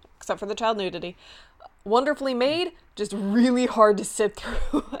made, except for the child nudity. Wonderfully made, just really hard to sit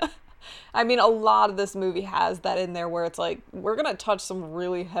through. I mean, a lot of this movie has that in there where it's we're going to touch some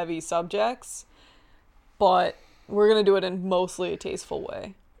really heavy subjects, but we're going to do it in mostly a tasteful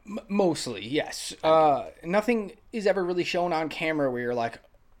way. Mostly, yes. Nothing is ever really shown on camera where you're like,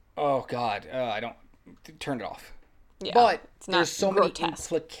 oh God, I don't, turn it off. Yeah, but there's so grotesque. many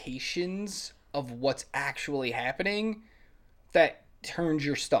implications of what's actually happening that turns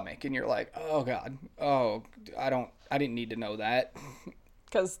your stomach, and you're like, oh God, oh, I didn't need to know that.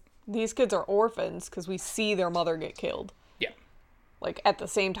 Because these kids are orphans because we see their mother get killed. Yeah. At the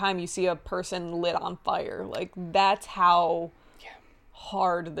same time you see a person lit on fire. That's how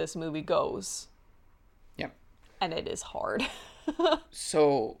hard this movie goes. Yeah. And it is hard.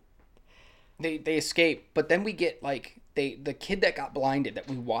 So they escape, but then we get like the kid that got blinded, that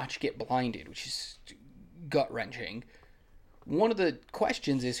we watch get blinded, which is gut-wrenching. One of the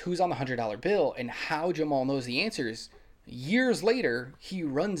questions is who's on the $100 bill, and how Jamal knows the answers. Years later, he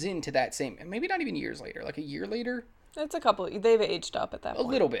runs into that same, maybe not even years later, like a year later. It's a couple. They've aged up at that point. A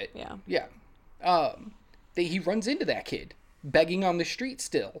little bit. Yeah. He runs into that kid begging on the street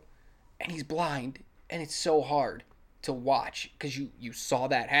still, and he's blind, and it's so hard to watch because you saw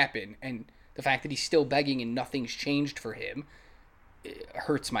that happen, and the fact that he's still begging and nothing's changed for him, it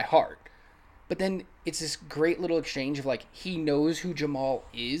hurts my heart. But then it's this great little exchange of like, he knows who Jamal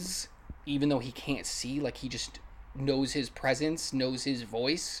is, even though he can't see. Like, he just knows his presence, knows his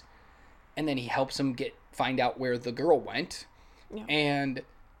voice, and then he helps him find out where the girl went. Yeah. And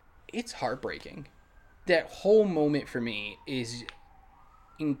it's heartbreaking. That whole moment for me is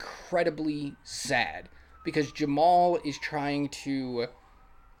incredibly sad because Jamal is trying to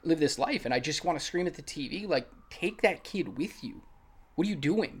live this life, and I just want to scream at the TV, like, take that kid with you. What are you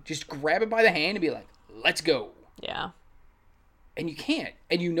doing? Just grab him by the hand and be like, let's go. Yeah. And you can't.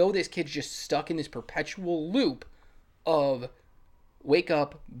 And you know this kid's just stuck in this perpetual loop of wake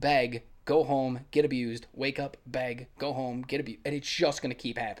up, beg, go home, get abused, wake up, beg, go home, get abused. And it's just going to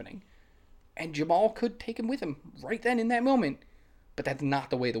keep happening. And Jamal could take him with him right then in that moment, but that's not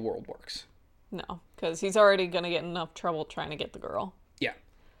the way the world works. No, because he's already going to get enough trouble trying to get the girl. Yeah.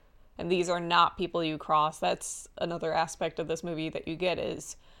 And these are not people you cross. That's another aspect of this movie that you get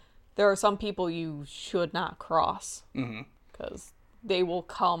is there are some people you should not cross. Because they will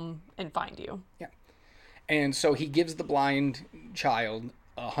come and find you. Yeah. And so he gives the blind child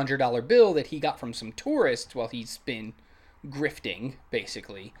a $100 bill that he got from some tourists while he's been grifting,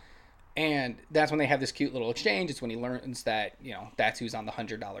 basically. And that's when they have this cute little exchange. It's when he learns that, that's who's on the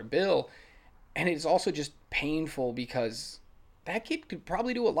 $100 bill. And it's also just painful because that kid could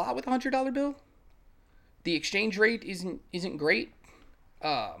probably do a lot with a $100 bill. The exchange rate isn't great.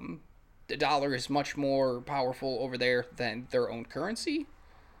 The dollar is much more powerful over there than their own currency.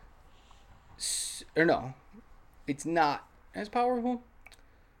 Or no, it's not as powerful.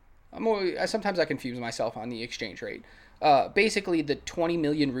 Sometimes I confuse myself on the exchange rate. Basically, the 20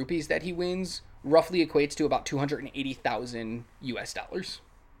 million rupees that he wins roughly equates to about 280,000 US dollars.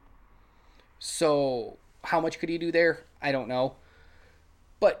 So how much could he do there? I don't know.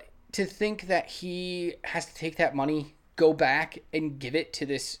 But to think that he has to take that money, go back and give it to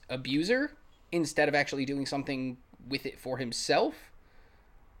this abuser instead of actually doing something with it for himself.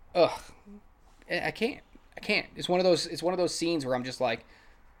 Ugh. I can't. It's one of those scenes where I'm just like,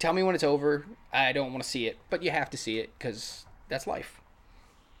 tell me when it's over. I don't want to see it, but you have to see it because that's life.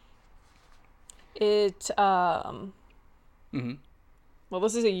 Well,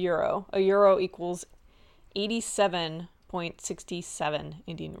 this is a euro. A euro equals 87.67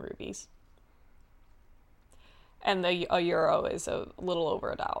 Indian rupees. And a euro is a little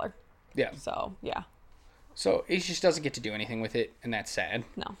over $1. Yeah. So, yeah. So, he just doesn't get to do anything with it, and that's sad.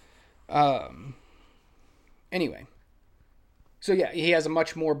 No. Anyway. So, yeah, he has a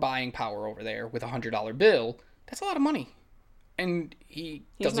much more buying power over there with a $100 bill. That's a lot of money. And he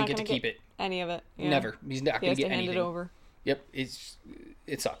doesn't get to keep it. Any of it. Yeah. Never. He's not going to get anything. He has to hand it over. Yep.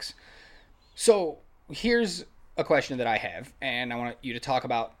 It sucks. So, here's a question that I have, and I want you to talk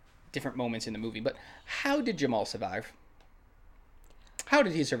about different moments in the movie. But how did Jamal survive? How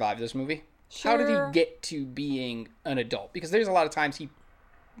did he survive this movie? Sure. How did he get to being an adult? Because there's a lot of times he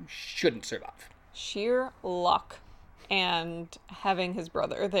shouldn't survive. Sheer luck and having his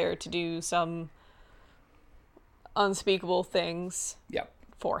brother there to do some unspeakable things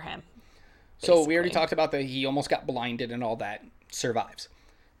for him. So we already talked about that he almost got blinded and all that. Survives.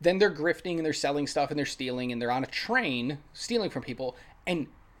 Then they're grifting and they're selling stuff and they're stealing and they're on a train stealing from people. And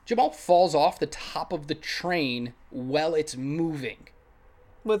Jamal falls off the top of the train while it's moving.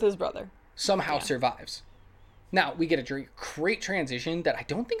 With his brother. Somehow survives. Now, we get a great transition that I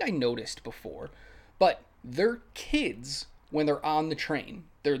don't think I noticed before. But they're kids when they're on the train.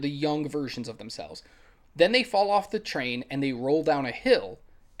 They're the young versions of themselves. Then they fall off the train and they roll down a hill.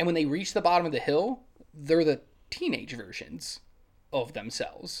 And when they reach the bottom of the hill, they're the teenage versions of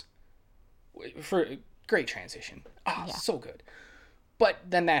themselves. For a great transition. So good. But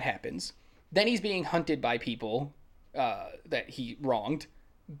then that happens. Then he's being hunted by people that he wronged.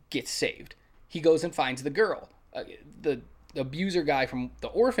 Gets saved. He goes and finds the girl. The abuser guy from the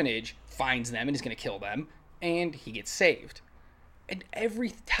orphanage finds them and is going to kill them. And he gets saved. And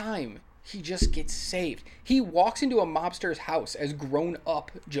every time he just gets saved. He walks into a mobster's house as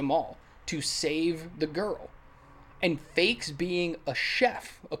grown-up Jamal to save the girl. and fakes being a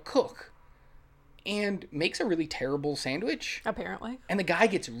chef, a cook, and makes a really terrible sandwich. Apparently. And the guy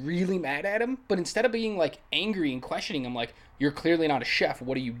gets really mad at him, but instead of being like angry and questioning him, like, you're clearly not a chef,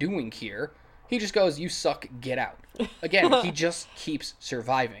 what are you doing here? He just goes, you suck, get out. Again, he just keeps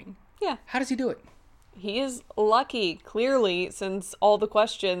surviving. Yeah. How does he do it? He is lucky, clearly, since all the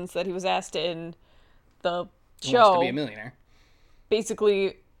questions that he was asked in the He wants to be show a millionaire.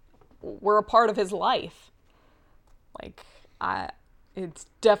 basically were a part of his life. Like, it's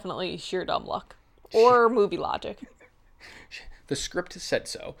definitely sheer dumb luck. Or movie logic. The script said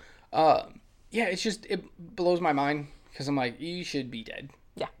so. Yeah, it's just, it blows my mind because I'm like, you should be dead.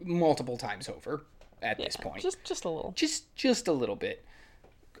 Yeah. Multiple times over at this point. Just a little. Just a little bit.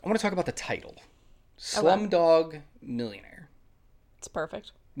 I want to talk about the title. Slumdog Millionaire. It's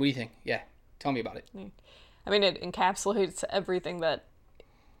perfect. What do you think? Yeah. Tell me about it. I mean, it encapsulates everything that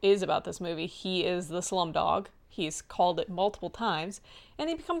is about this movie. He is the slumdog. He's called it multiple times, and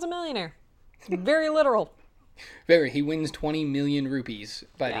he becomes a millionaire. Very literal. Very. He wins 20 million rupees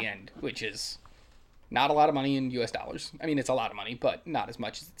by the end, which is not a lot of money in US dollars. I mean, it's a lot of money, but not as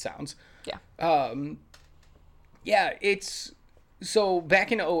much as it sounds. Yeah. Yeah, it's... So,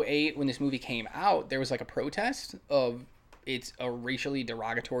 back in 2008, when this movie came out, there was like a protest of it's a racially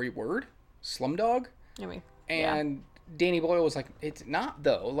derogatory word, slumdog. I mean, And Danny Boyle was like, it's not,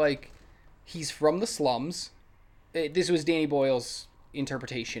 though. Like, he's from the slums. This was Danny Boyle's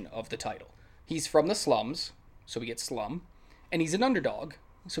interpretation of the title. He's from the slums, so we get slum. And he's an underdog,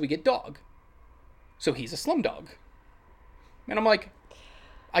 so we get dog. So he's a slumdog. And I'm like,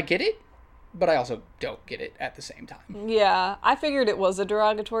 I get it, but I also don't get it at the same time. Yeah, I figured it was a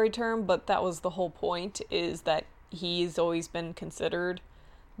derogatory term, but that was the whole point, is that he's always been considered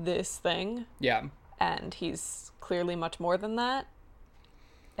this thing. Yeah. And he's clearly much more than that,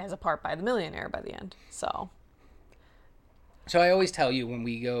 as a part by the millionaire by the end. So I always tell you when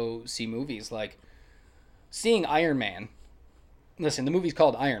we go see movies, like, seeing Iron Man. Listen, the movie's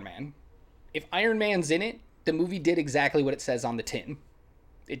called Iron Man. If Iron Man's in it, the movie did exactly what it says on the tin.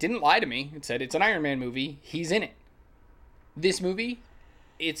 It didn't lie to me. It said it's an Iron Man movie. He's in it. This movie,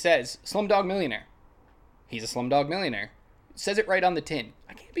 it says Slumdog Millionaire. He's a Slumdog Millionaire. It says it right on the tin.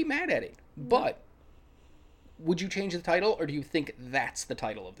 I can't be mad at it. But would you change the title, or do you think that's the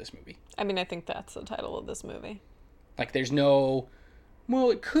title of this movie? I mean, I think that's the title of this movie. Like, there's no, well,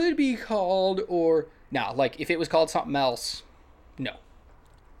 it could be called, or, no, like, if it was called something else, no.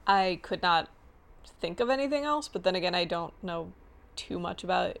 I could not think of anything else, but then again, I don't know too much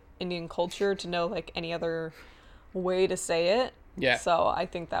about Indian culture to know, like, any other way to say it. Yeah. So I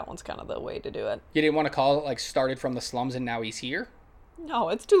think that one's kind of the way to do it. You didn't want to call it, like, started from the slums and now he's here? No,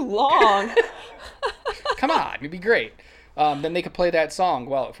 it's too long. Come on, it'd be great. Then they could play that song.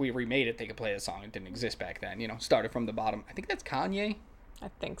 Well, if we remade it, they could play the song. It didn't exist back then, you know, started from the bottom. I think that's Kanye. I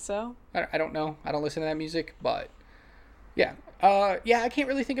think so. I don't know. I don't listen to that music, but yeah. Yeah, I can't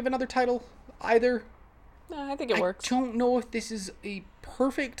really think of another title either. No, I think it works. I don't know if this is a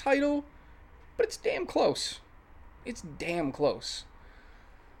perfect title, but it's damn close. It's damn close.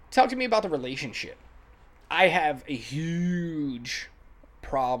 Talk to me about the relationship. I have a huge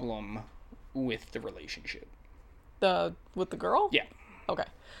problem with the relationship. With the girl? Yeah. Okay.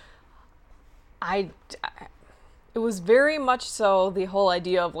 It was very much so the whole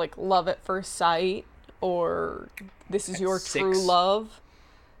idea of, like, love at first sight, or this is your true love,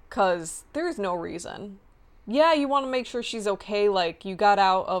 because there's no reason. Yeah, you want to make sure she's okay. Like, you got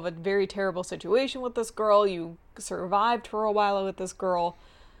out of a very terrible situation with this girl. You survived for a while with this girl,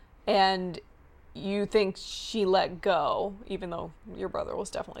 and you think she let go, even though your brother was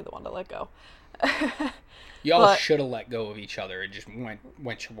definitely the one to let go. Y'all should have let go of each other. It just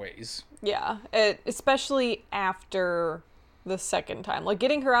went your ways. Yeah, especially after the second time. Like,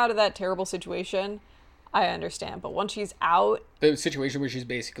 getting her out of that terrible situation, I understand. But once she's out... The situation where she's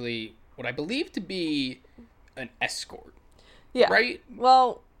basically what I believe to be an escort. Yeah. Right?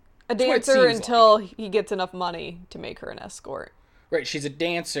 Well, a dancer until he gets enough money to make her an escort. Right, she's a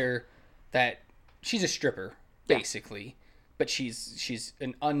dancer she's a stripper, basically. Yeah. But she's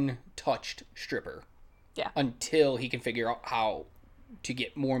an untouched stripper. Yeah. Until he can figure out how to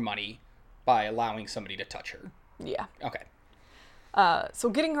get more money by allowing somebody to touch her. Yeah. Okay. So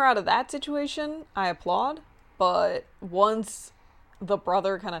getting her out of that situation, I applaud. But once the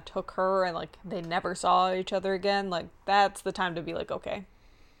brother kind of took her and, like, they never saw each other again, like, that's the time to be like, okay.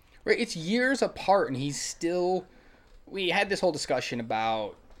 Right, it's years apart, and he's still... We had this whole discussion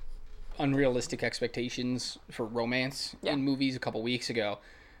about unrealistic expectations for romance in movies a couple weeks ago.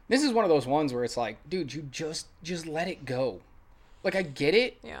 This is one of those ones where it's like, dude, you just let it go. Like, I get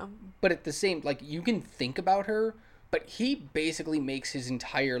it. Yeah. But at the same, like, you can think about her But he basically makes his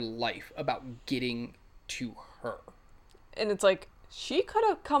entire life about getting to her. And it's like, she could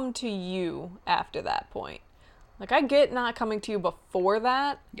have come to you after that point. Like, I get not coming to you before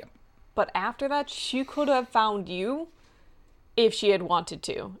that. Yep. But after that, she could have found you if she had wanted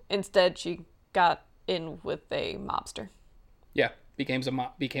to. Instead, she got in with a mobster. Yeah. Became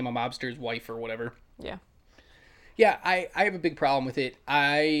a mobster's wife or whatever. Yeah. Yeah, I have a big problem with it.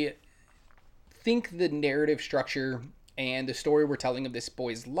 I think the narrative structure and the story we're telling of this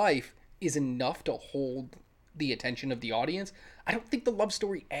boy's life is enough to hold the attention of the audience. I don't think the love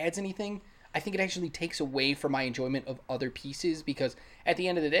story adds anything. I think it actually takes away from my enjoyment of other pieces, because at the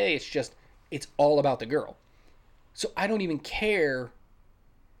end of the day, it's all about the girl. So I don't even care.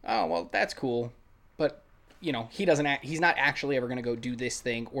 Oh, well, that's cool. But, he's not actually ever going to go do this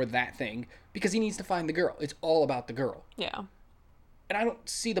thing or that thing because he needs to find the girl. It's all about the girl. Yeah. And I don't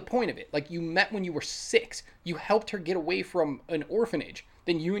see the point of it. Like, you met when you were 6. You helped her get away from an orphanage.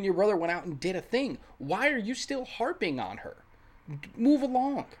 Then you and your brother went out and did a thing. Why are you still harping on her? Move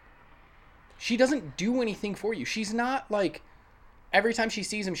along. She doesn't do anything for you. She's not like, every time she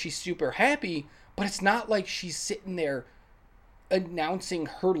sees him, she's super happy, but it's not like she's sitting there announcing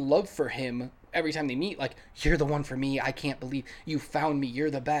her love for him every time they meet. Like, you're the one for me. I can't believe you found me. You're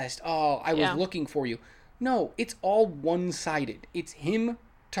the best. Oh, I was looking for you. No, it's all one-sided. It's him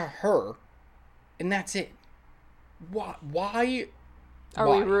to her, and that's it. Why? Are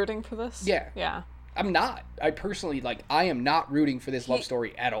we rooting for this? Yeah. Yeah. I'm not. I am not rooting for this love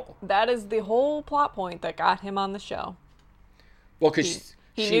story at all. That is the whole plot point that got him on the show. Well, because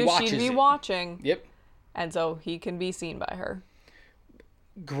he knew she'd be watching. Yep. And so he can be seen by her.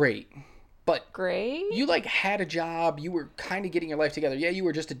 Great. But great. You had a job. You were kind of getting your life together. Yeah, you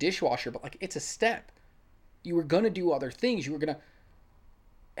were just a dishwasher, but it's a step. You were going to do other things. You were going to...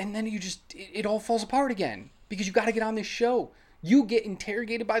 And then it all falls apart again because you got to get on this show. You get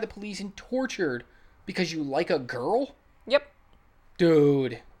interrogated by the police and tortured because you like a girl? Yep.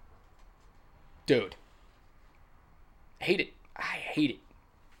 Dude. I hate it.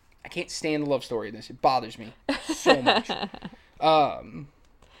 I can't stand the love story in this. It bothers me so much.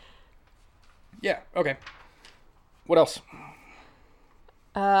 Yeah, okay. What else?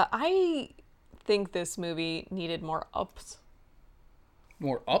 I think this movie needed more ups.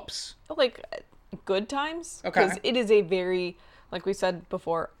 More ups? Like, good times. Okay. Because it is a very, like we said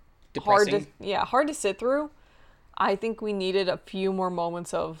before, depressing. hard to sit through. I think we needed a few more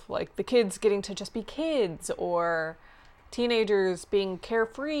moments of, like, the kids getting to just be kids, or teenagers being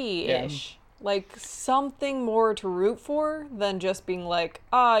carefree-ish. Yeah. Like, something more to root for than just being like,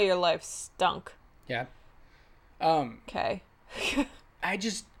 your life stunk. Yeah. Okay. I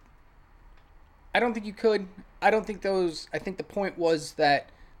don't think you could. I think the point was that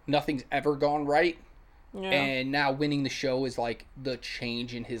nothing's ever gone right. Yeah. And now winning the show is like the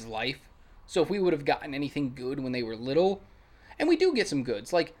change in his life. So if we would have gotten anything good when they were little, and we do get some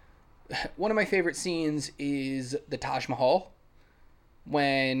goods. Like, one of my favorite scenes is the Taj Mahal,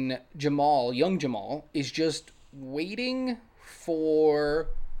 when young Jamal, is just waiting for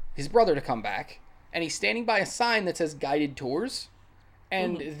his brother to come back. And he's standing by a sign that says guided tours.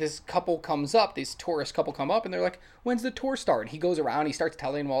 And this tourist couple come up, and they're like, when's the tour start? And he goes around, he starts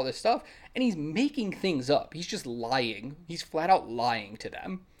telling them all this stuff, and he's making things up. He's just lying. He's flat out lying to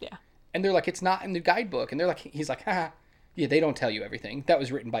them. Yeah. And they're like, it's not in the guidebook. And he's like, haha, yeah, they don't tell you everything. That was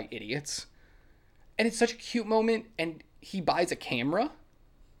written by idiots. And it's such a cute moment, and he buys a camera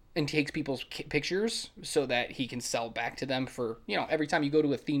and takes people's pictures so that he can sell back to them for, every time you go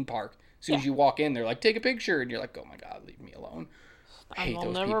to a theme park, as soon as you walk in, they're like, take a picture. And you're like, oh my God, leave me alone. I hate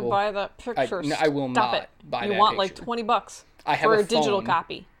those people. Buy that picture. I will Stop not it. buy you that want picture. like $20 I have for a phone. Digital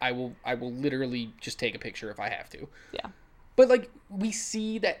copy. I will literally just take a picture if I have to. Yeah. But we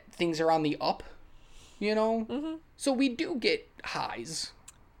see that things are on the up, Mm-hmm. So we do get highs.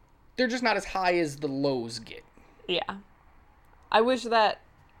 They're just not as high as the lows get. Yeah. I wish that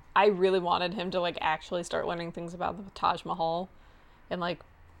I really wanted him to actually start learning things about the Taj Mahal and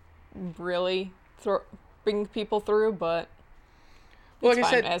really bring people through, but well, it's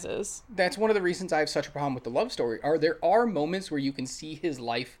like fine I said, as is. That's one of the reasons I have such a problem with the love story. There are moments where you can see his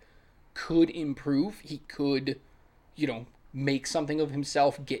life could improve. He could, make something of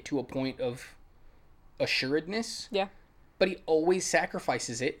himself, get to a point of assuredness. Yeah. But he always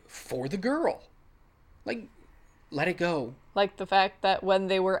sacrifices it for the girl. Let it go. Like the fact that when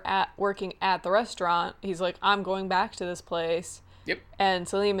they were working at the restaurant, he's like, I'm going back to this place. Yep. And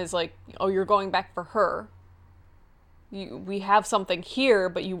Salim is like, oh, you're going back for her. We have something here,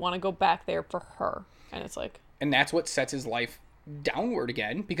 but you want to go back there for her. And it's like... And that's what sets his life downward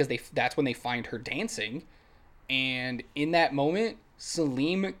again, because that's when they find her dancing. And in that moment,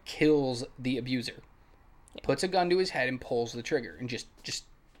 Salim kills the abuser. Yeah. Puts a gun to his head and pulls the trigger. And just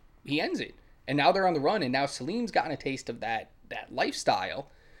he ends it. And now they're on the run. And now Salim's gotten a taste of that lifestyle.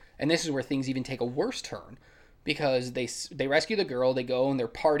 And this is where things even take a worse turn. Because they rescue the girl. They go and they're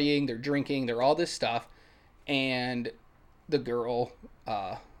partying. They're drinking. They're all this stuff. And the girl,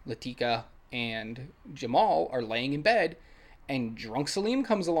 Latika, and Jamal are laying in bed. And drunk Salim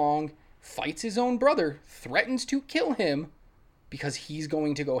comes along, fights his own brother, threatens to kill him because he's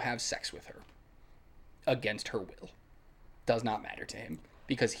going to go have sex with her against her will. Does not matter to him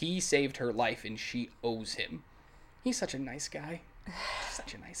because he saved her life and she owes him. He's such a nice guy.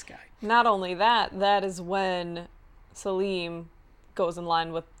 Such a nice guy. Not only that, that is when Salim goes in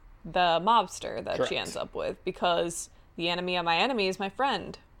line with the mobster that she ends up with, because the enemy of my enemy is my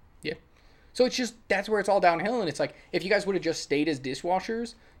friend. Yeah. So it's just, that's where it's all downhill. And it's like, if you guys would have just stayed as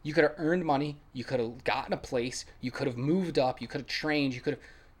dishwashers, you could have earned money, you could have gotten a place, you could have moved up, you could have trained, you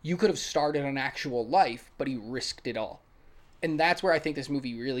could have started an actual life, but he risked it all. And that's where I think this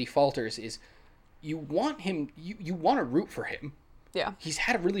movie really falters, is you want him, you want to root for him. Yeah. He's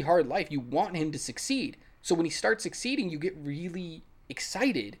had a really hard life. You want him to succeed. So when he starts succeeding, you get really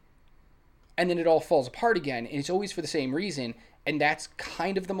excited. And then it all falls apart again. And it's always for the same reason. And that's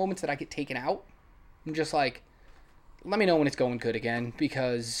kind of the moments that I get taken out. I'm just like, let me know when it's going good again,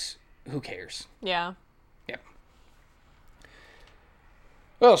 because who cares? Yeah. Yep.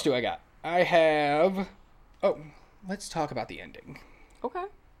 What else do I got? I have... Oh, let's talk about the ending. Okay.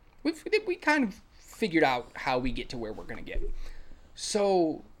 We kind of figured out how we get to where we're going to get.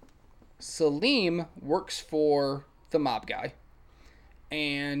 So, Salim works for the mob guy.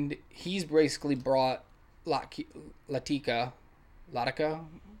 And he's basically brought Latika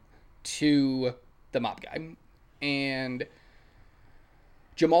to the mob guy. And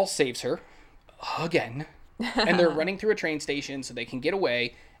Jamal saves her again. And they're running through a train station so they can get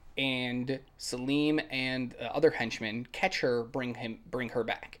away. And Salim and other henchmen catch her, bring her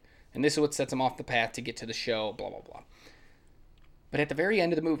back. And this is what sets him off the path to get to the show, blah, blah, blah. But at the very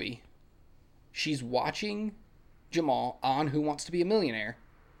end of the movie, she's watching Jamal on Who Wants to Be a Millionaire.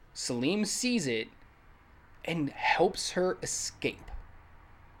 Salim sees it and helps her escape.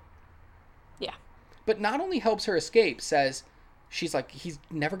 Yeah. But not only helps her escape, she's like, he's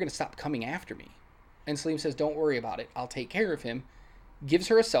never going to stop coming after me. And Salim says, don't worry about it. I'll take care of him. Gives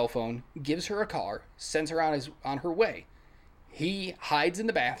her a cell phone, gives her a car, sends her on her way. He hides in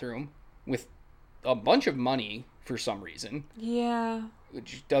the bathroom with a bunch of money for some reason. Yeah.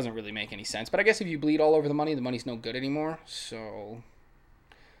 Which doesn't really make any sense. But I guess if you bleed all over the money's no good anymore. So,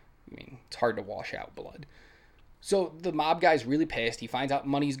 I mean, it's hard to wash out blood. So the mob guy's really pissed. He finds out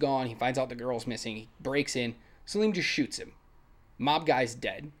money's gone. He finds out the girl's missing. He breaks in. Salim just shoots him. Mob guy's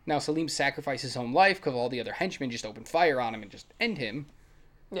dead. Now Salim sacrifices his own life because all the other henchmen just open fire on him and just end him.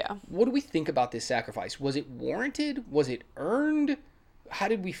 Yeah. What do we think about this sacrifice? Was it warranted? Was it earned? How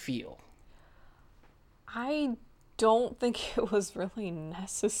did we feel? I don't think it was really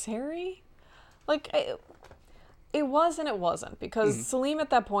necessary. Like, it was and it wasn't. Because Salim at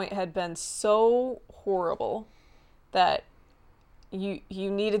that point had been so horrible that you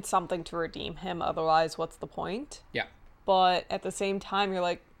needed something to redeem him. Otherwise, what's the point? Yeah. But at the same time, you're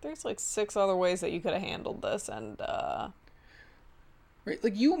like, there's like 6 other ways that you could have handled this. And, right,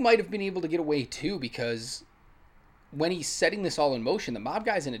 like, you might have been able to get away too, because when he's setting this all in motion, the mob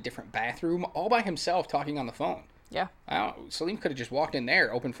guy's in a different bathroom all by himself talking on the phone. Yeah. Salim could have just walked in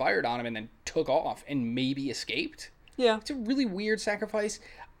there, opened fired on him, and then took off and maybe escaped. Yeah. It's a really weird sacrifice.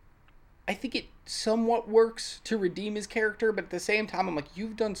 I think it somewhat works to redeem his character, but at the same time, I'm like,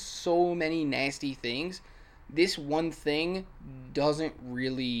 you've done so many nasty things. This one thing doesn't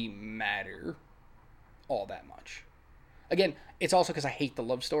really matter all that much. Again, it's also because I hate the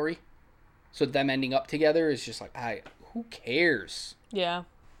love story. So them ending up together is just like, who cares? Yeah.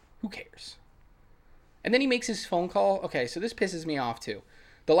 Who cares? And then he makes his phone call. Okay, so this pisses me off too.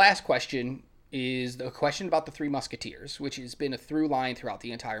 The last question is the question about the 3 Musketeers, which has been a through line throughout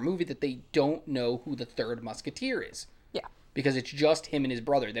the entire movie, that they don't know who the 3rd Musketeer is. Yeah. Because it's just him and his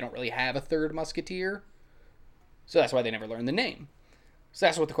brother. They don't really have a 3rd Musketeer. So that's why they never learn the name. So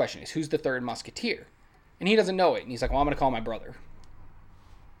that's what the question is. Who's the 3rd Musketeer? And he doesn't know it. And he's like, well, I'm going to call my brother.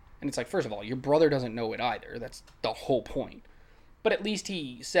 And it's like, first of all, your brother doesn't know it either. That's the whole point. But at least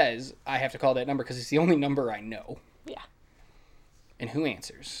he says, I have to call that number because it's the only number I know. Yeah. And who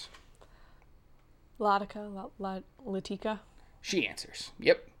answers? Latika. She answers.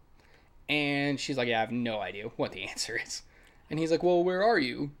 Yep. And she's like, yeah, I have no idea what the answer is. And he's like, well, where are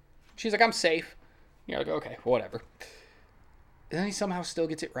you? She's like, I'm safe. You're like, okay, whatever. And then he somehow still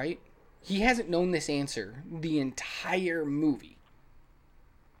gets it right. He hasn't known this answer the entire movie.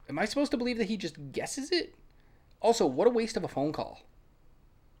 Am I supposed to believe that he just guesses it? Also, what a waste of a phone call.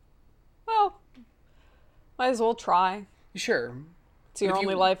 Well, might as well try. Sure. It's your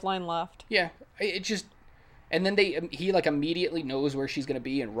only lifeline left. Yeah. It just... And then he like immediately knows where she's going to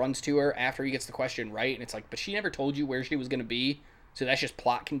be and runs to her after he gets the question right. And it's like, but she never told you where she was going to be. So that's just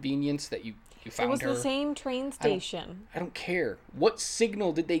plot convenience that you found her. It was the same train station. I don't care. What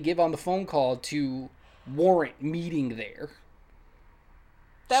signal did they give on the phone call to warrant meeting there?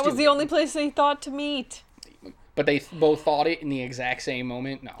 That was the only place they thought to meet. But they both thought it in the exact same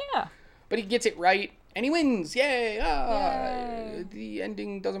moment? No. Yeah. But he gets it right, and he wins. Yay! Yay. The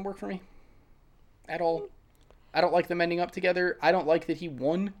ending doesn't work for me at all. I don't like them ending up together. I don't like that he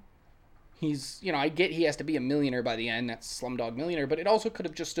won. He's, I get he has to be a millionaire by the end. That's Slumdog Millionaire. But it also could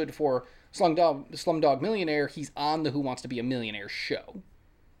have just stood for Slumdog Millionaire. He's on the Who Wants to Be a Millionaire show.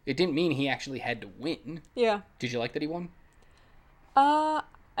 It didn't mean he actually had to win. Yeah. Did you like that he won?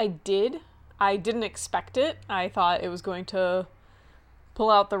 I did. I didn't expect it. I thought it was going to pull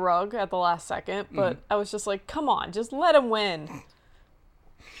out the rug at the last second. But I was just like, come on, just let him win.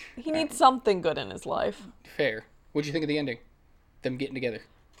 He needs something good in his life. Fair. What'd you think of the ending? Them getting together?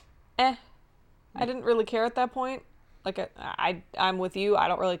 I didn't really care at that point. Like, I'm with you. I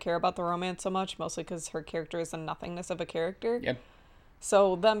don't really care about the romance so much, mostly because her character is the nothingness of a character. Yeah.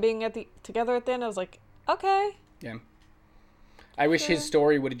 So them being together at the end, I was like, okay. Yeah. I wish his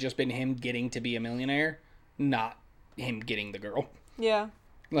story would have just been him getting to be a millionaire, not him getting the girl. Yeah.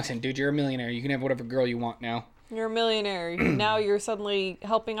 Listen, dude, you're a millionaire. You can have whatever girl you want now. You're a millionaire. Now you're suddenly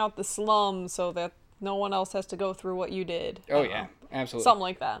helping out the slums so that no one else has to go through what you did. Oh, yeah. Absolutely. Something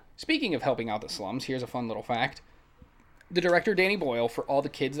like that. Speaking of helping out the slums, here's a fun little fact. The director, Danny Boyle, for all the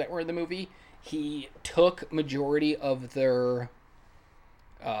kids that were in the movie, he took majority of their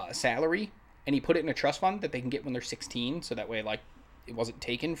salary and he put it in a trust fund that they can get when they're 16, so that way, like, it wasn't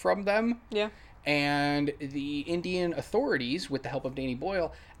taken from them. Yeah. And the Indian authorities, with the help of Danny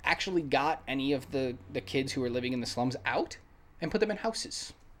Boyle, actually got any of the kids who were living in the slums out and put them in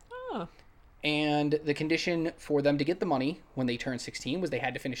houses. Oh. And the condition for them to get the money when they turned 16 was they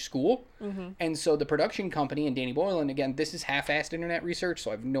had to finish school. Mm-hmm. And so the production company and Danny Boyle, and again, this is half-assed internet research, so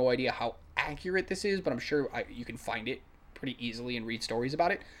I have no idea how accurate this is, but I'm sure you can find it pretty easily and read stories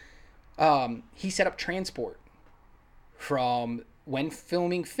about it. He set up transport from when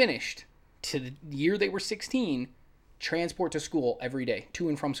filming finished to the year they were 16, transport to school every day, to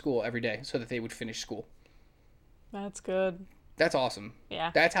and from school every day, so that they would finish school. That's good. That's awesome. Yeah.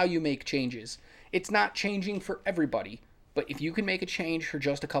 That's how you make changes. It's not changing for everybody, but if you can make a change for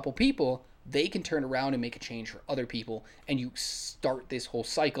just a couple people, they can turn around and make a change for other people, and you start this whole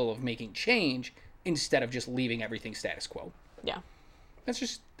cycle of making change instead of just leaving everything status quo. Yeah. That's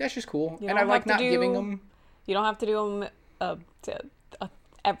just cool. And I like not giving them... You don't have to do them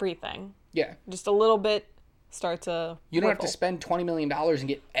everything. Yeah. Just a little bit starts a You don't have to spend $20 million and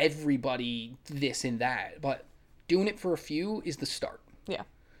get everybody this and that, but doing it for a few is the start. Yeah.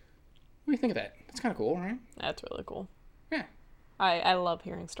 What do you think of that? That's kind of cool, right? That's really cool. Yeah. I love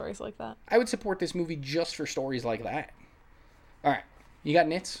hearing stories like that. I would support this movie just for stories like that. All right. You got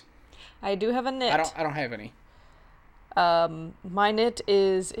nits? I do have a nit. I don't have any. My nit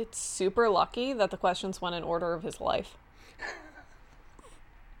is it's super lucky that the questions went in order of his life.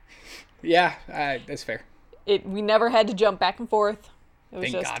 Yeah, that's fair. We never had to jump back and forth. It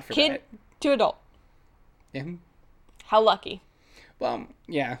was Thank just God for kid that. to adult. Yeah. How lucky. Well,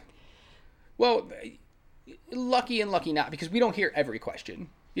 yeah. Well, lucky and lucky not, because we don't hear every question.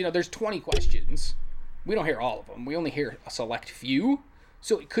 There's 20 questions. We don't hear all of them. We only hear a select few.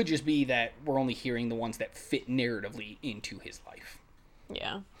 So it could just be that we're only hearing the ones that fit narratively into his life.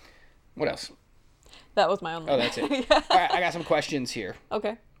 Yeah. What else? That was my only. Oh, that's it. Yeah. All right, I got some questions here.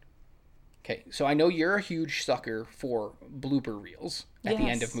 Okay. Okay, so I know you're a huge sucker for blooper reels at the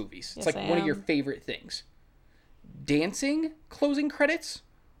end of movies. It's Yes, like I one of your am. favorite things. Dancing closing credits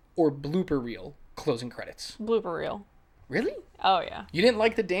or blooper reel closing credits? Blooper reel. Really? Oh, yeah. You didn't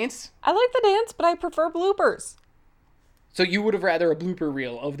like the dance? I like the dance, but I prefer bloopers. So you would have rather a blooper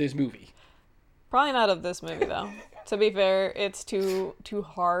reel of this movie? Probably not of this movie, though. To be fair, it's too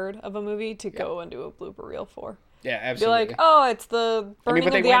hard of a movie to go and do a blooper reel for. Yeah, Be absolutely. like, oh, it's the burning but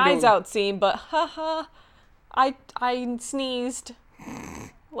of they the went eyes to- out scene, but haha, I sneezed.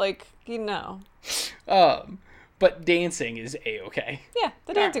 Like, But dancing is A-okay. Yeah,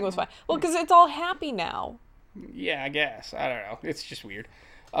 the dancing was fine. Well, because it's all happy now. Yeah, I guess. I don't know. It's just weird.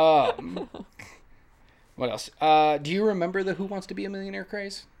 What else? Do you remember the Who Wants to Be a Millionaire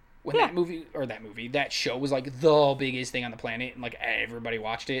craze? When that show was like the biggest thing on the planet and like everybody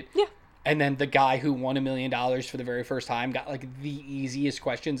watched it. Yeah. And then the guy who won $1 million for the very first time got like the easiest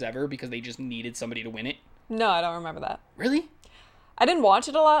questions ever because they just needed somebody to win it. No, I don't remember that. Really? I didn't watch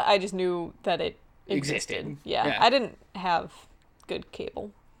it a lot. I just knew that it existed. Yeah. Yeah. I didn't have good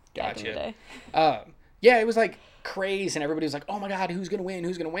cable back in the Gotcha. day. Yeah, it was like craze, and everybody was like, "Oh my god, who's gonna win?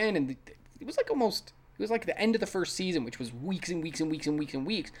 Who's gonna win?" And it was like it was like the end of the first season, which was weeks and weeks and weeks and weeks and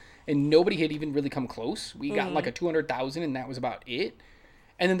weeks, and nobody had even really come close. We got like a 200,000, and that was about it.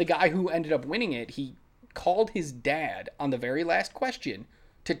 And then the guy who ended up winning it, he called his dad on the very last question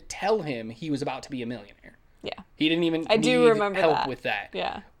to tell him he was about to be a millionaire. Yeah. He didn't even I do remember help that. with that.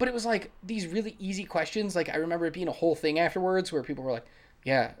 Yeah. But it was like these really easy questions. Like I remember it being a whole thing afterwards where people were like,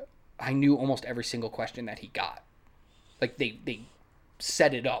 "Yeah, I knew almost every single question that he got." Like they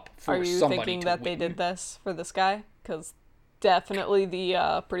set it up for Are you somebody thinking to that win. they did this for this guy? Because definitely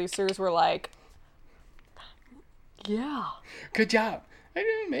the producers were like, yeah. Good job.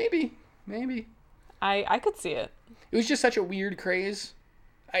 Maybe. I could see it. It was just such a weird craze.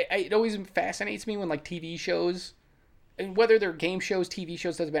 It always fascinates me when like TV shows, and whether they're game shows, TV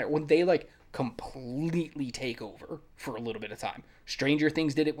shows, doesn't matter, when they like completely take over for a little bit of time. Stranger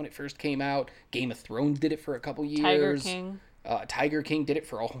Things did it when it first came out. Game of Thrones did it for a couple years. Tiger King did it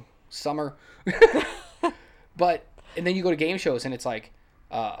for a whole summer. And then you go to game shows and it's like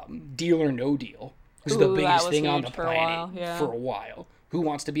Deal or No Deal. This is the biggest thing on the planet for a while. Who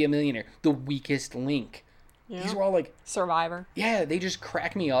Wants to Be a Millionaire? The Weakest Link. Yeah. These were all like... Survivor. Yeah, they just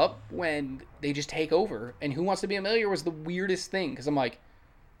crack me up when they just take over. And Who Wants to Be a Millionaire was the weirdest thing. Because I'm like,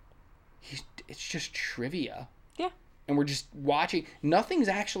 it's just trivia. Yeah. And we're just watching. Nothing's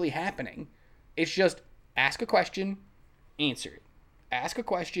actually happening. It's just ask a question, answer it. Ask a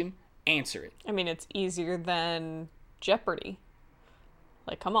question, answer it. I mean, it's easier than Jeopardy.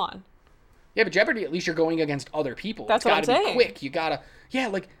 Like, come on. Yeah, but Jeopardy, at least you're going against other people. That's what I'm saying. It's gotta be quick. You gotta... Yeah,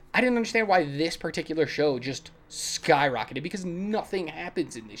 like, I didn't understand why this particular show just skyrocketed, because nothing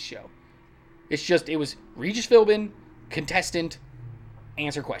happens in this show. It's just, it was Regis Philbin, contestant,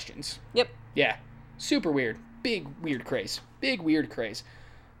 answer questions. Yep. Yeah. Super weird. Big weird craze. Big weird craze.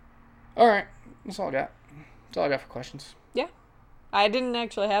 All right. That's all I got. That's all I got for questions. Yeah. I didn't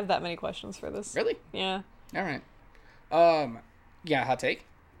actually have that many questions for this. Really? Yeah. All right. Yeah, hot take?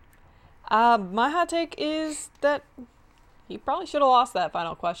 My hot take is that he probably should have lost that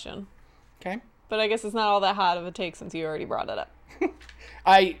final question. Okay. But I guess it's not all that hot of a take since you already brought it up.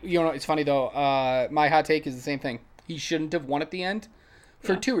 It's funny though. My hot take is the same thing. He shouldn't have won at the end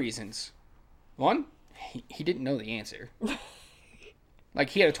for two reasons. One, he didn't know the answer. Like,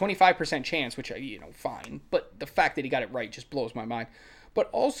 he had a 25% chance, which, fine. But the fact that he got it right just blows my mind. But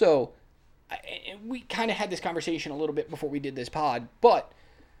also, we kind of had this conversation a little bit before we did this pod, but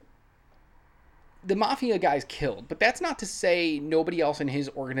the mafia guy's killed. But that's not to say nobody else in his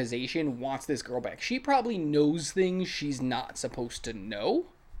organization wants this girl back. She probably knows things she's not supposed to know.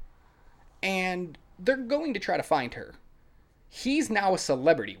 And they're going to try to find her. He's now a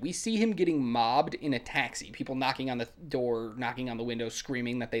celebrity. We see him getting mobbed in a taxi. People knocking on the door, knocking on the window,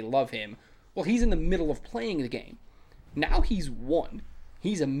 screaming that they love him. Well, he's in the middle of playing the game. Now he's won.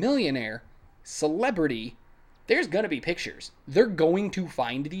 He's a millionaire, celebrity. There's going to be pictures. They're going to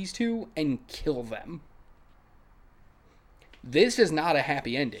find these two and kill them. This is not a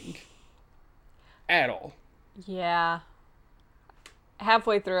happy ending. At all. Yeah.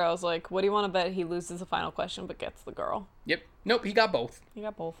 Halfway through, I was like, what do you want to bet he loses the final question but gets the girl? Yep. Nope, he got both. He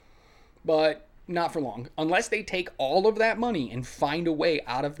got both. But not for long. Unless they take all of that money and find a way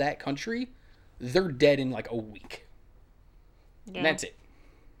out of that country, they're dead in like a week. Yeah. And that's it.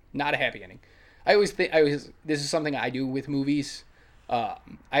 Not a happy ending. I always think, this is something I do with movies. I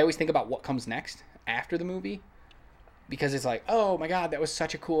always think about what comes next after the movie. Because it's like, oh my God, that was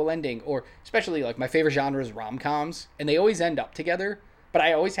such a cool ending. Or especially like my favorite genre is rom-coms. And they always end up together. But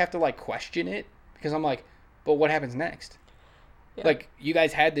I always have to like question it. Because I'm like, but what happens next? Yeah. Like, you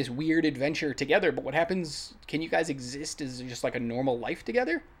guys had this weird adventure together, but what happens? Can you guys exist as just like a normal life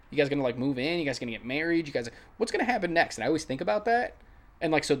together? You guys gonna like move in? You guys gonna get married? You guys, what's gonna happen next? And I always think about that.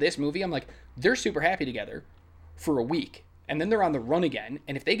 And like, so this movie, I'm like, they're super happy together for a week. And then they're on the run again.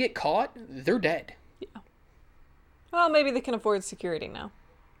 And if they get caught, they're dead. Yeah. Well, maybe they can afford security now.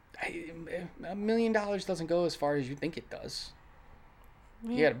 $1 million doesn't go as far as you think it does.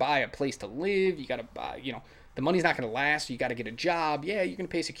 Yeah. You gotta buy a place to live. You gotta buy, the money's not going to last. You got to get a job. Yeah, you're going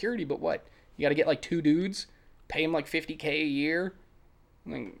to pay security, but what? You got to get like two dudes, pay them like $50K a year.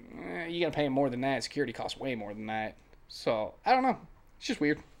 You got to pay them more than that. Security costs way more than that. So, I don't know. It's just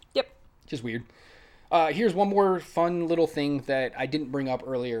weird. Yep. Just weird. Here's one more fun little thing that I didn't bring up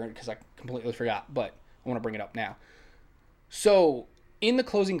earlier because I completely forgot, but I want to bring it up now. So, in the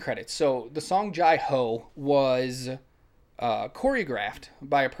closing credits, so the song Jai Ho was choreographed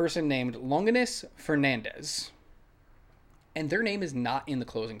by a person named Longinus Fernandez. And their name is not in the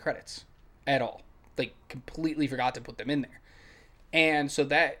closing credits at all. They completely forgot to put them in there. And so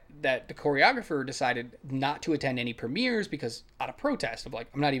that the choreographer decided not to attend any premieres because out of protest of like,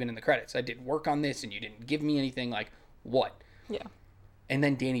 I'm not even in the credits. I did work on this and you didn't give me anything. Like, what? Yeah. And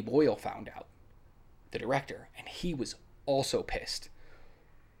then Danny Boyle found out, the director, and he was also pissed.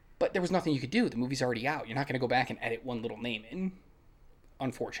 But there was nothing you could do. The movie's already out. You're not going to go back and edit one little name in,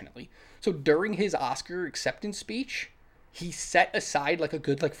 unfortunately. So during his Oscar acceptance speech, he set aside like a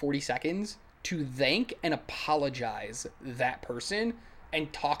good 40 seconds to thank and apologize that person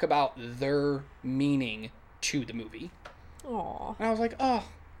and talk about their meaning to the movie. Aww. And I was like, oh,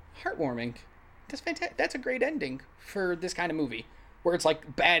 heartwarming. That's fantastic. That's a great ending for this kind of movie where it's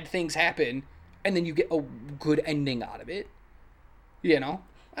like bad things happen and then you get a good ending out of it. You know?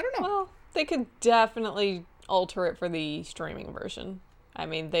 I don't know. Well, they could definitely alter it for the streaming version. I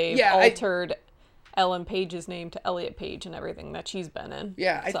mean, they've altered Ellen Page's name to Elliot Page and everything that she's been in.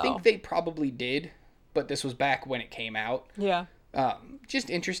 Yeah, I think they probably did, but this was back when it came out. Yeah. Just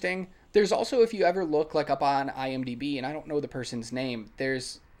interesting. There's also, if you ever look up on IMDb, and I don't know the person's name,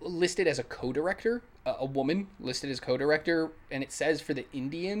 there's listed as a co-director, a woman listed as co-director, and it says for the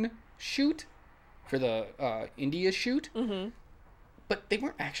Indian shoot, for the India shoot. Mm-hmm. But they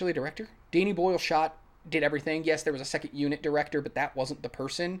weren't actually a director. Danny Boyle did everything. Yes, there was a second unit director, but that wasn't the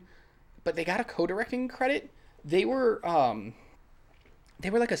person. But they got a co-directing credit. They were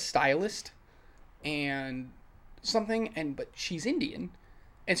like a stylist and something, but she's Indian.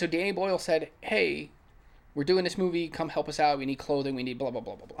 And so Danny Boyle said, hey, we're doing this movie. Come help us out. We need clothing. We need blah, blah,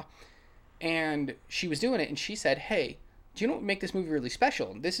 blah, blah, blah. And she was doing it, and she said, hey, do you know what would make this movie really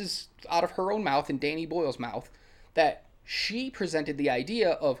special? And this is out of her own mouth and Danny Boyle's mouth, that she presented the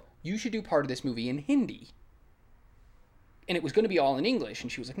idea of, you should do part of this movie in Hindi. And it was going to be all in English.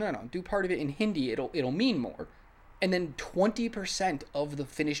 And she was like, no, do part of it in Hindi. It'll mean more. And then 20% of the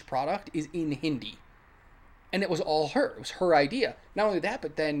finished product is in Hindi. And it was all her. It was her idea. Not only that,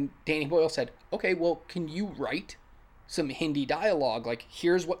 but then Danny Boyle said, okay, well, can you write some Hindi dialogue? Like,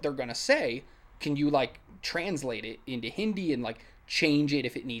 here's what they're going to say. Can you, translate it into Hindi and, change it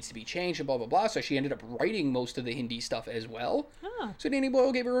if it needs to be changed and blah, blah, blah. So she ended up writing most of the Hindi stuff as well. Huh. So Danny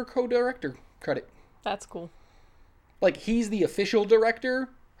Boyle gave her a co-director credit. That's cool. He's the official director.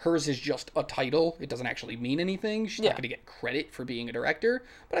 Hers is just a title. It doesn't actually mean anything. She's not going to get credit for being a director.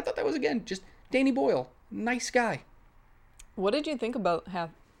 But I thought that was, again, just Danny Boyle. Nice guy. What did you think about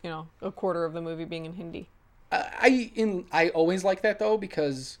a quarter of the movie being in Hindi? I always like that, though,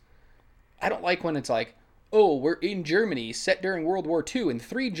 because I don't like when it's like, oh, we're in Germany, set during World War II, and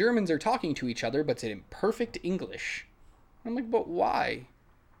 3 Germans are talking to each other, but it's in perfect English. I'm like, but why?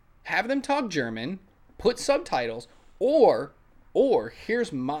 Have them talk German, put subtitles, or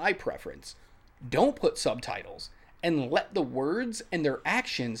here's my preference. Don't put subtitles, and let the words and their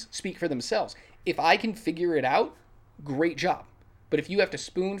actions speak for themselves. If I can figure it out, great job. But if you have to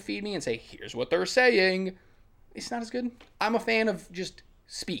spoon feed me and say, here's what they're saying, it's not as good. I'm a fan of just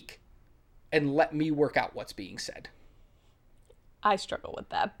speak and let me work out what's being said. I struggle with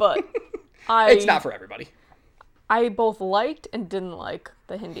that, but it's not for everybody. I both liked and didn't like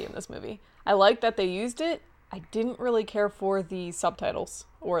the Hindi in this movie. I liked that they used it. I didn't really care for the subtitles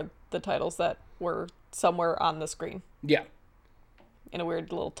or the titles that were somewhere on the screen. Yeah. In a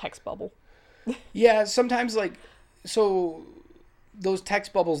weird little text bubble. Yeah, sometimes so those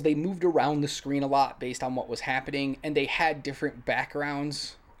text bubbles, they moved around the screen a lot based on what was happening, and they had different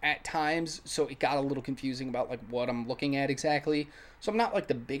backgrounds at times, so it got a little confusing about what I'm looking at exactly. So I'm not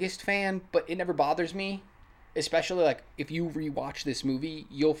the biggest fan, but it never bothers me, especially if you rewatch this movie,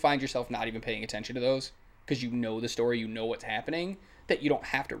 you'll find yourself not even paying attention to those because you know the story, you know what's happening, that you don't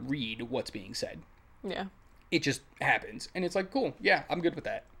have to read what's being said. Yeah. It just happens, and it's cool, yeah, I'm good with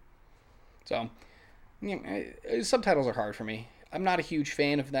that. So subtitles are hard for me. I'm not a huge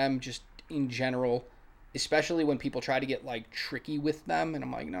fan of them just in general, especially when people try to get tricky with them, and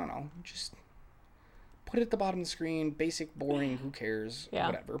I'm like, no, just put it at the bottom of the screen, basic, boring, who cares,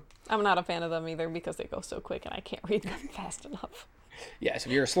 whatever. I'm not a fan of them either because they go so quick and I can't read them fast enough. Yeah, so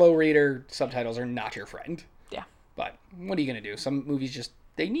if you're a slow reader, subtitles are not your friend. Yeah. But what are you going to do? Some movies just,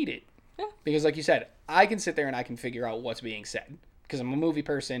 they need it. Yeah. Because like you said, I can sit there and I can figure out what's being said. Because I'm a movie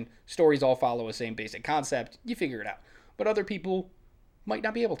person, stories all follow the same basic concept, you figure it out. But other people might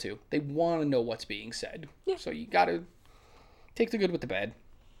not be able to. They want to know what's being said. Yeah. So you got to take the good with the bad.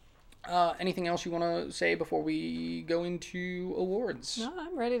 Anything else you want to say before we go into awards? No,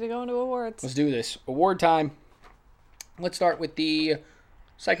 I'm ready to go into awards. Let's do this. Award time. let's start with the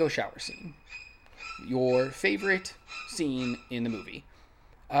psycho shower scene. Your favorite scene in the movie.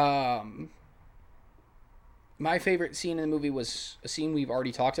 My favorite scene in the movie was a scene we've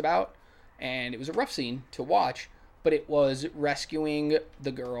already talked about, and it was a rough scene to watch, but it was rescuing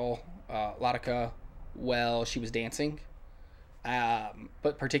the girl, Latika, while she was dancing.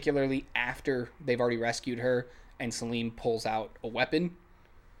 But particularly after they've already rescued her and Salim pulls out a weapon.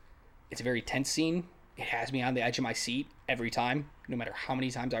 It's a very tense scene. It has me on the edge of my seat every time, no matter how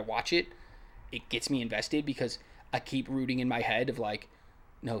many times I watch it. It gets me invested because I keep rooting in my head of like,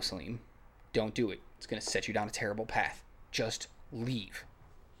 no, Salim, don't do it. It's going to set you down a terrible path. Just leave.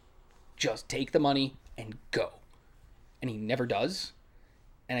 Just take the money and go. And he never does.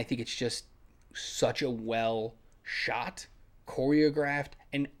 And I think it's just such a well shot, choreographed,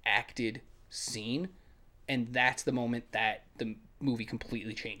 and acted scene. And that's the moment that the movie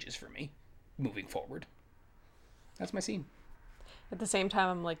completely changes for me moving forward. That's my scene. At the same time,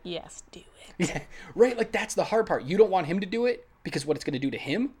 I'm like, yes, do it. Yeah, right? Like, that's the hard part. You don't want him to do it because of what it's going to do to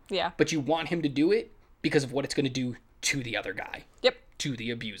him. Yeah. But you want him to do it because of what it's going to do to the other guy. Yep. To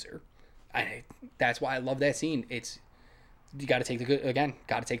the abuser. That's why I love that scene. You got to take the good, again,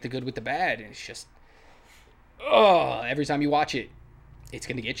 got to take the good with the bad. And it's just, every time you watch it, it's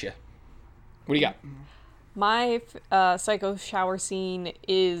going to get you. What do you got? My psycho shower scene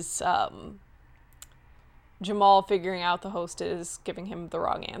is Jamal figuring out the host is giving him the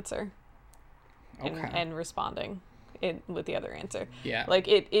wrong answer. And responding with the other answer. Yeah. Like,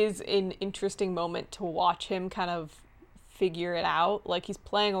 it is an interesting moment to watch him kind of figure it out. Like, he's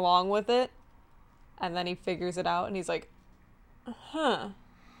playing along with it, and then he figures it out, and he's like,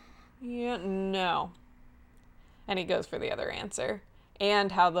 yeah, no. And he goes for the other answer.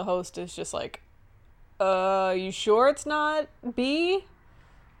 And how the host is just like, you sure it's not B?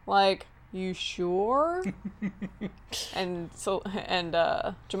 Like, you sure? and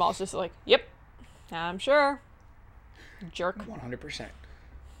Jamal's just like, yep, I'm sure. Jerk. 100%.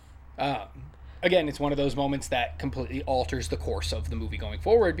 Again, it's one of those moments that completely alters the course of the movie going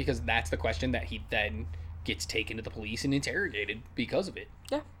forward because that's the question that he then gets taken to the police and interrogated because of it.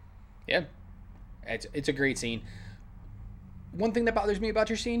 Yeah. Yeah. It's a great scene. One thing that bothers me about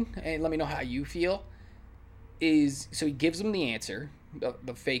your scene, and let me know how you feel, is so he gives him the answer,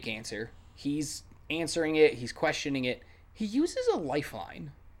 the fake answer. He's answering it. He's questioning it. He uses a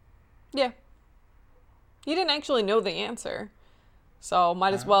lifeline. Yeah. He didn't actually know the answer. So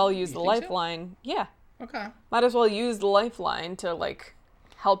might as well use the lifeline. So? Yeah. Okay. Might as well use the lifeline to, like,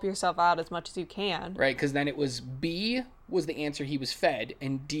 help yourself out as much as you can. Right, because then it was B was the answer he was fed,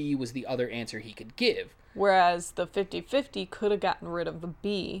 and D was the other answer he could give. Whereas the 50-50 could have gotten rid of the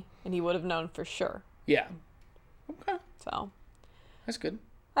B, and he would have known for sure. Yeah. Okay. So. That's good.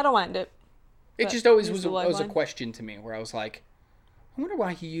 I don't mind it. It just always was a question to me where I was like, I wonder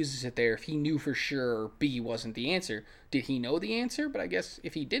why he uses it there if he knew for sure B wasn't the answer. Did he know the answer? But I guess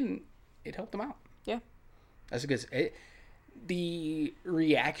if he didn't, it helped him out. Yeah. That's a good... The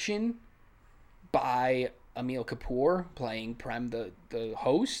reaction by Emil Kapoor playing Prem, the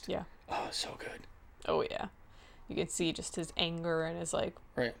host. Yeah. Oh, so good. Oh, yeah. You can see just his anger and his, like...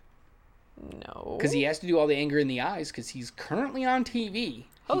 Right. No. Because he has to do all the anger in the eyes because he's currently on TV.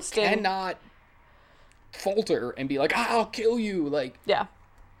 Hosting. He cannot falter and be like, I'll kill you. Like... Yeah.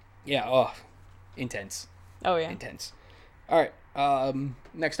 Yeah, oh. Intense. Oh, yeah. Intense. All right.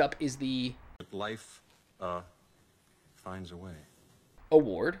 Next up is the... Life, finds a way.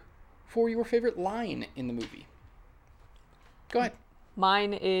 Award for your favorite line in the movie. Go ahead.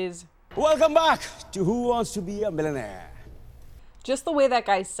 Mine is... Welcome back to Who Wants to Be a Millionaire? Just the way that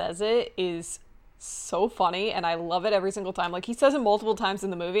guy says it is so funny, and I love it every single time. Like, he says it multiple times in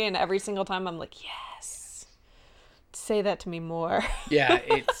the movie, and every single time I'm like, yes, say that to me more. Yeah,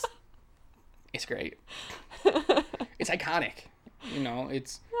 it's great. It's iconic. You know,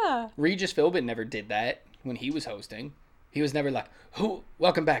 it's... Yeah. Regis Philbin never did that when he was hosting. He was never like,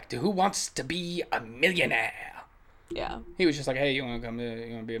 welcome back to Who Wants to Be a Millionaire? Yeah. He was just like, hey, you want to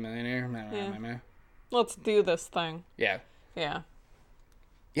be a millionaire? Yeah. Let's do this thing. Yeah. Yeah.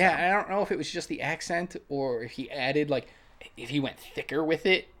 Yeah, I don't know if it was just the accent or if he added, like, if he went thicker with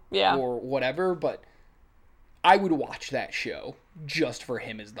it. Yeah. Or whatever, but I would watch that show just for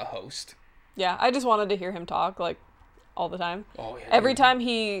him as the host. Yeah, I just wanted to hear him talk, like, all the time. Oh, yeah. Every time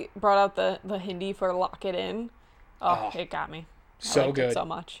he brought out the Hindi for Lock It In, it got me. So I liked good. it so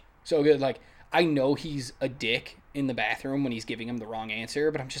much. So good. Like, I know he's a dick in the bathroom when he's giving him the wrong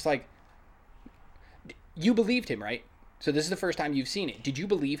answer, but I'm just like, you believed him, right? So this is the first time you've seen it. Did you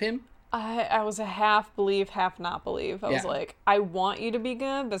believe him? I was a half believe, half not believe. I was like, I want you to be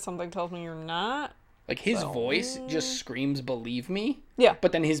good, but something tells me you're not. Like, his voice just screams, believe me. Yeah.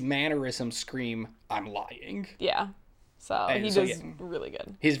 But then his mannerisms scream, I'm lying. Yeah. So he does really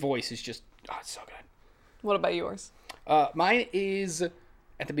good. His voice is just, it's so good. What about yours? Mine is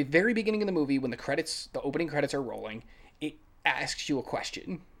at the very beginning of the movie, when the opening credits are rolling, it asks you a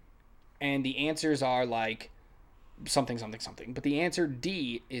question. And the answers are like something, something, something. But the answer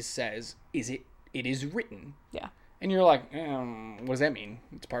D says, it is written. Yeah. And you're like, what does that mean?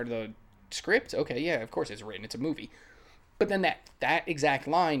 It's part of the script? Okay, yeah, of course it's written. It's a movie. But then that exact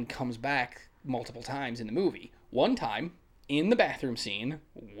line comes back multiple times in the movie. One time, in the bathroom scene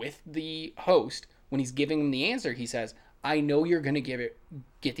with the host, when he's giving him the answer, he says, I know you're going to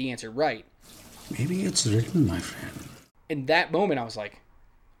get the answer right. Maybe it's written, my friend. In that moment, I was like,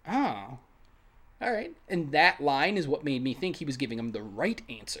 oh, all right. And that line is what made me think he was giving him the right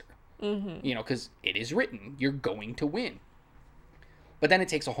answer. Mm-hmm. You know, because it is written. You're going to win. But then it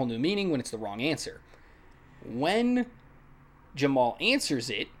takes a whole new meaning when it's the wrong answer. When Jamal answers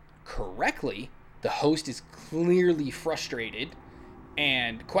it correctly, the host is clearly frustrated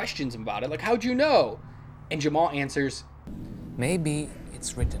and questions him about it. Like, how'd you know? And Jamal answers, Maybe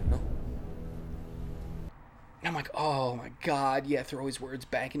it's written, no? And I'm like, oh my God, yeah, throw his words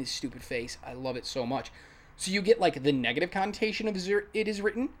back in his stupid face. I love it so much. So you get like the negative connotation of it is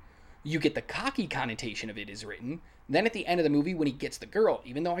written. You get the cocky connotation of it is written. Then at the end of the movie, when he gets the girl,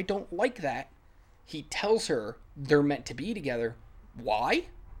 even though I don't like that, he tells her they're meant to be together. Why?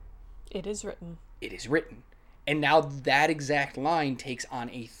 It is written. It is written. And now that exact line takes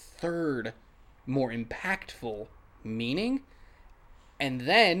on a third, more impactful meaning. And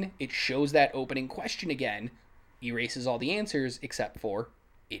then it shows that opening question again, erases all the answers except for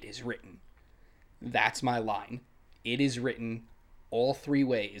it is written. That's my line. It is written all three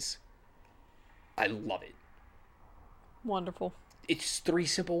ways. I love it. Wonderful. It's 3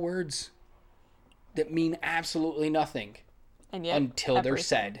 simple words that mean absolutely nothing. And yet, until everything. they're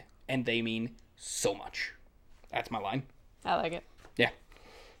said, and they mean so much. That's my line. I like it. Yeah.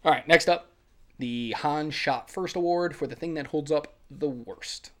 All right, next up, the Han Shot First Award for the thing that holds up the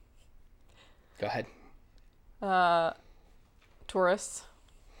worst. Go ahead. Tourists.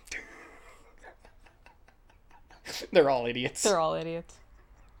 They're all idiots. They're all idiots.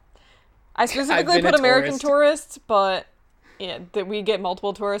 I specifically put American tourists, but yeah, that we get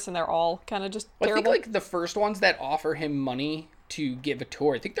multiple tourists and they're all kind of just terrible. I think like the first ones that offer him money to give a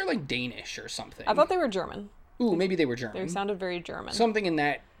tour, I think they're like Danish or something. I thought they were German. Ooh, maybe they were German. They sounded very German. Something in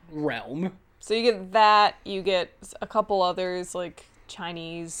that realm. So you get that, you get a couple others like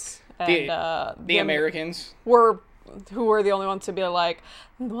Chinese and the Americans. Who were the only ones to be like,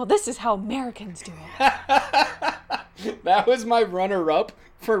 well, this is how Americans do it. That was my runner-up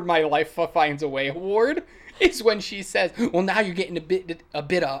for my Life Finds a Way award. Is when she says, well, now you're getting a bit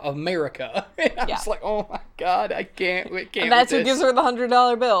of America. And I'm just like, oh my God, I can't. And that's who gives her the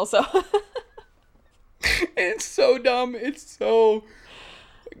 $100 bill. So it's so dumb. It's so.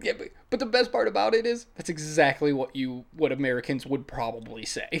 Yeah, but the best part about it is that's exactly what Americans would probably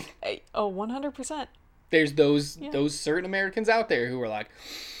say. Oh, 100%. There's those certain Americans out there who are like,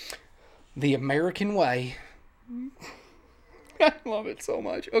 the American way. I love it so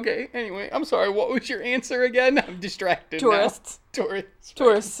much. Okay, anyway, I'm sorry. What was your answer again? I'm distracted Tourists. now. Tourists.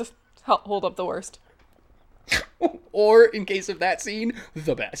 Tourists hold up the worst. Or, in case of that scene,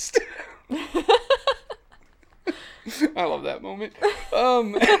 the best. I love that moment.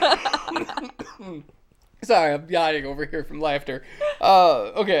 Sorry, I'm yawning over here from laughter.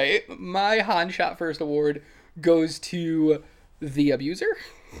 Okay, my Han Shot First award goes to the abuser.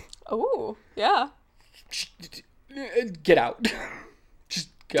 Oh, yeah. Get out. Just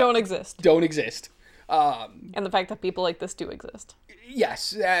go. Don't exist. Don't exist. And the fact that people like this do exist.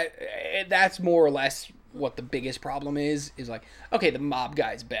 Yes, that's more or less what the biggest problem is like, okay, the mob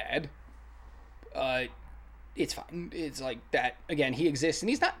guy's bad. It's fine. It's like that. Again, he exists, and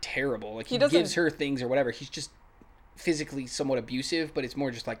he's not terrible. Like, he gives her things or whatever. He's just physically somewhat abusive, but it's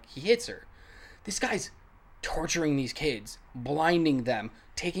more just like he hits her. This guy's torturing these kids, blinding them,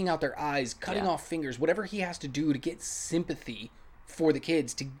 taking out their eyes, cutting off fingers, whatever he has to do to get sympathy for the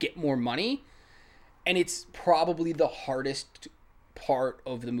kids to get more money. And it's probably the hardest part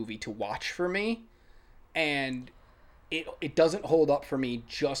of the movie to watch for me. And it doesn't hold up for me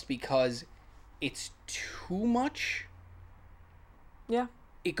just because it's too much. Yeah.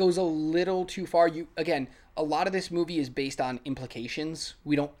 It goes a little too far. Again, a lot of this movie is based on implications.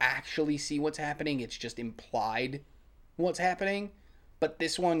 We don't actually see what's happening. It's just implied what's happening. But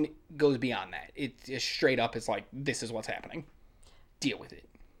this one goes beyond that. It's just straight up. It's like, this is what's happening. Deal with it.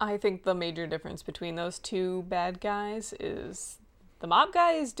 I think the major difference between those two bad guys is The mob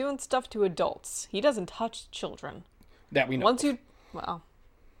guy is doing stuff to adults. He doesn't touch children. That we know. Well,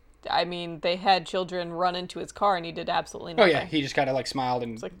 I mean, they had children run into his car and he did absolutely nothing. Oh yeah, he just kind of like smiled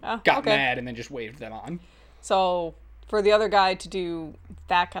and got okay. mad and then just waved them on. So for the other guy to do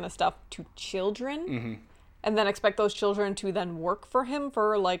that kind of stuff to children and then expect those children to then work for him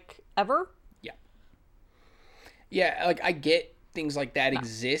for like ever? Yeah. Yeah, like I get things like that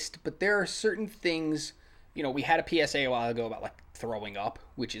exist, but there are certain things, you know, we had a PSA a while ago about like throwing up,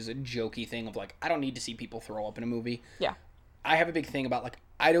 which is a jokey thing of like, I don't need to see people throw up in a movie. Yeah. I have a big thing about like,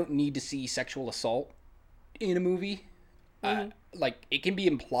 I don't need to see sexual assault in a movie. Like it can be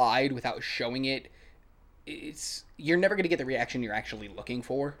implied without showing it. You're never going to get the reaction you're actually looking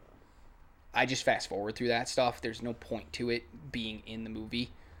for. I just fast forward through that stuff. There's no point to it being in the movie.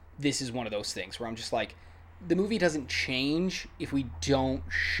 This is one of those things where I'm just like, the movie doesn't change if we don't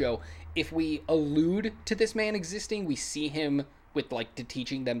show. If we allude to this man existing, we see him with like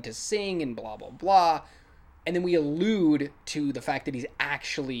teaching them to sing and blah, blah, blah. And then we allude to the fact that he's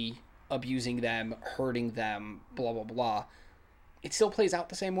actually abusing them, hurting them, blah, blah, blah. It still plays out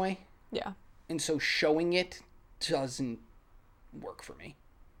the same way. Yeah. And so showing it doesn't work for me.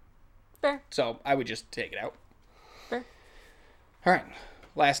 Fair. So I would just take it out. Fair. All right.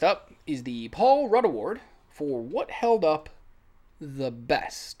 Last up is the Paul Rudd Award for what held up the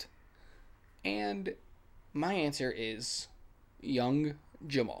best. And my answer is young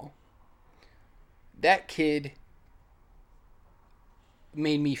Jamal. That kid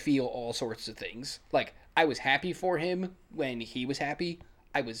made me feel all sorts of things. Like, I was happy for him when he was happy.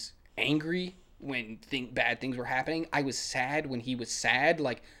 I was angry when bad things were happening. I was sad when he was sad.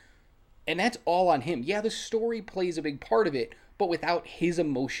 Like, and that's all on him. Yeah, the story plays a big part of it, but without his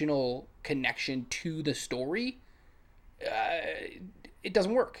emotional connection to the story, it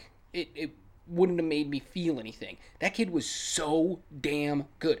doesn't work. It wouldn't have made me feel anything. That kid was so damn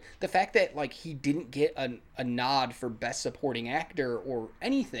good. The fact that like he didn't get a nod for best supporting actor or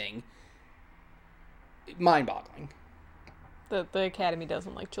anything, mind-boggling. The Academy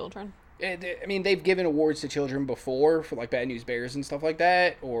doesn't like children. I mean, they've given awards to children before for like Bad News Bears and stuff like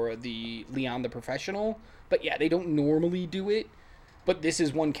that, or the Leon the Professional. But yeah, they don't normally do it. But this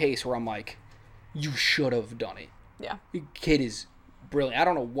is one case where I'm like, you should have done it. Yeah. The kid is brilliant. I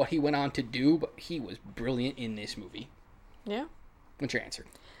don't know what he went on to do, but he was brilliant in this movie. Yeah. What's your answer?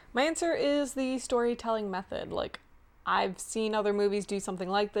 My answer is the storytelling method. Like, I've seen other movies do something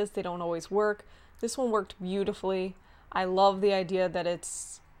like this. They don't always work. This one worked beautifully. I love the idea that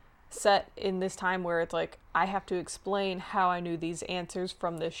it's set in this time where it's like, I have to explain how I knew these answers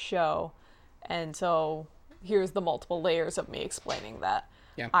from this show. And so here's the multiple layers of me explaining that.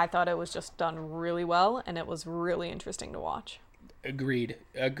 Yeah. I thought it was just done really well, and it was really interesting to watch. Agreed.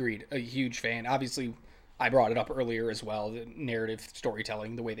 A huge fan. Obviously, I brought it up earlier as well, the narrative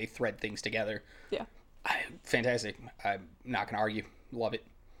storytelling, the way they thread things together. Yeah. Fantastic. I'm not going to argue. Love it.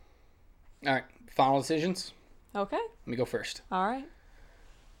 All right. Final decisions. Okay. Let me go first. All right.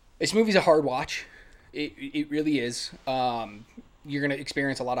 This movie's a hard watch. It really is. You're going to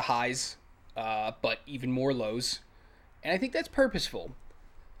experience a lot of highs, but even more lows. And I think that's purposeful.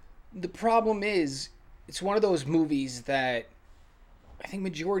 The problem is, it's one of those movies that I think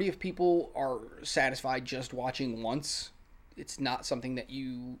majority of people are satisfied just watching once. It's not something that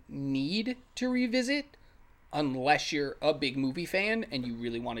you need to revisit unless you're a big movie fan and you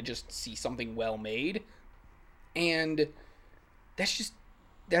really want to just see something well made. And that's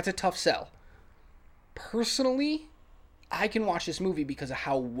a tough sell. Personally, I can watch this movie because of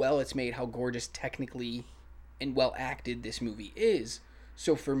how well it's made, how gorgeous technically and well acted this movie is.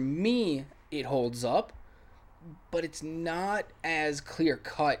 So for me, it holds up, but it's not as clear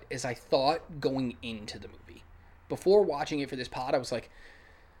cut as I thought going into the movie. Before watching it for this pod, I was like,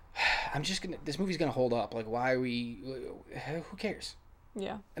 this movie's gonna hold up. Like, who cares?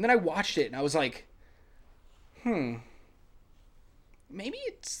 Yeah. And then I watched it and I was like, maybe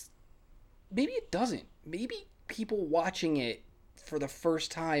it doesn't. Maybe people watching it for the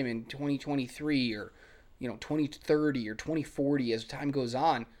first time in 2023 or 2030 or 2040 as time goes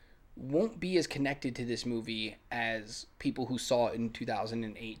on won't be as connected to this movie as people who saw it in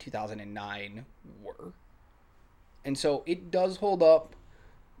 2008, 2009 were. And so it does hold up,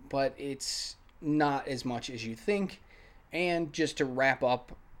 but it's not as much as you think. And just to wrap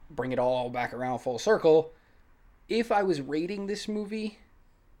up, bring it all back around full circle, if I was rating this movie,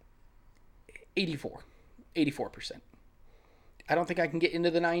 84%. I don't think I can get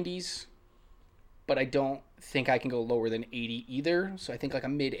into the 90s, but I don't think I can go lower than 80 either. So I think like a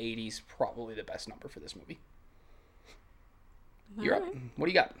mid-80s probably the best number for this movie. You're up. What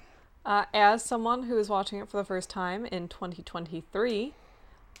do you got? As someone who is watching it for the first time in 2023,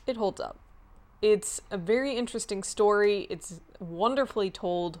 it holds up. It's a very interesting story. It's wonderfully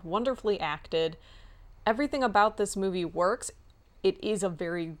told, wonderfully acted. Everything about this movie works. It is a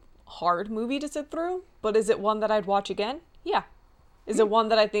very hard movie to sit through, but is it one that I'd watch again? Yeah. Is it one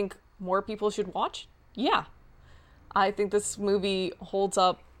that I think more people should watch? Yeah. I think this movie holds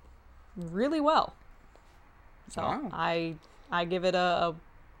up really well. So wow. I give it a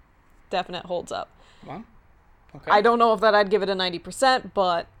definite holds up. Wow. Okay. I don't know if that I'd give it a 90%,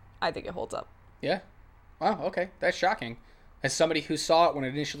 but I think it holds up. Yeah. Wow, okay. That's shocking. As somebody who saw it when it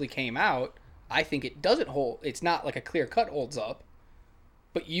initially came out, I think it doesn't hold. It's not like a clear cut holds up.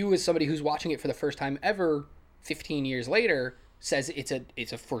 But you, as somebody who's watching it for the first time ever, 15 years later, says it's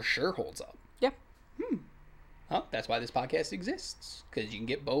a for sure holds up. Yeah. Well, that's why this podcast exists, because you can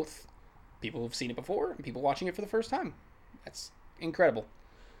get both people who've seen it before and people watching it for the first time. That's incredible.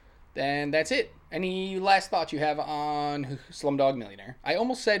 Then that's it. Any last thoughts you have on Slumdog Millionaire? I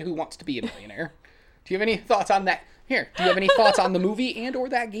almost said Who Wants to Be a Millionaire. Do you have any thoughts on that? Here, do you have any thoughts on the movie and or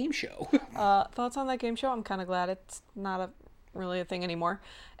that game show? Thoughts on that game show? I'm kind of glad it's not really a thing anymore.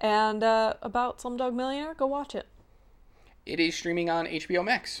 And about Slumdog Millionaire, go watch it. It is streaming on HBO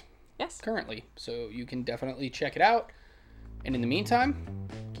Max. Yes. Currently. So you can definitely check it out. And in the meantime,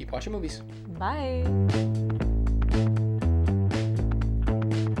 keep watching movies. Bye.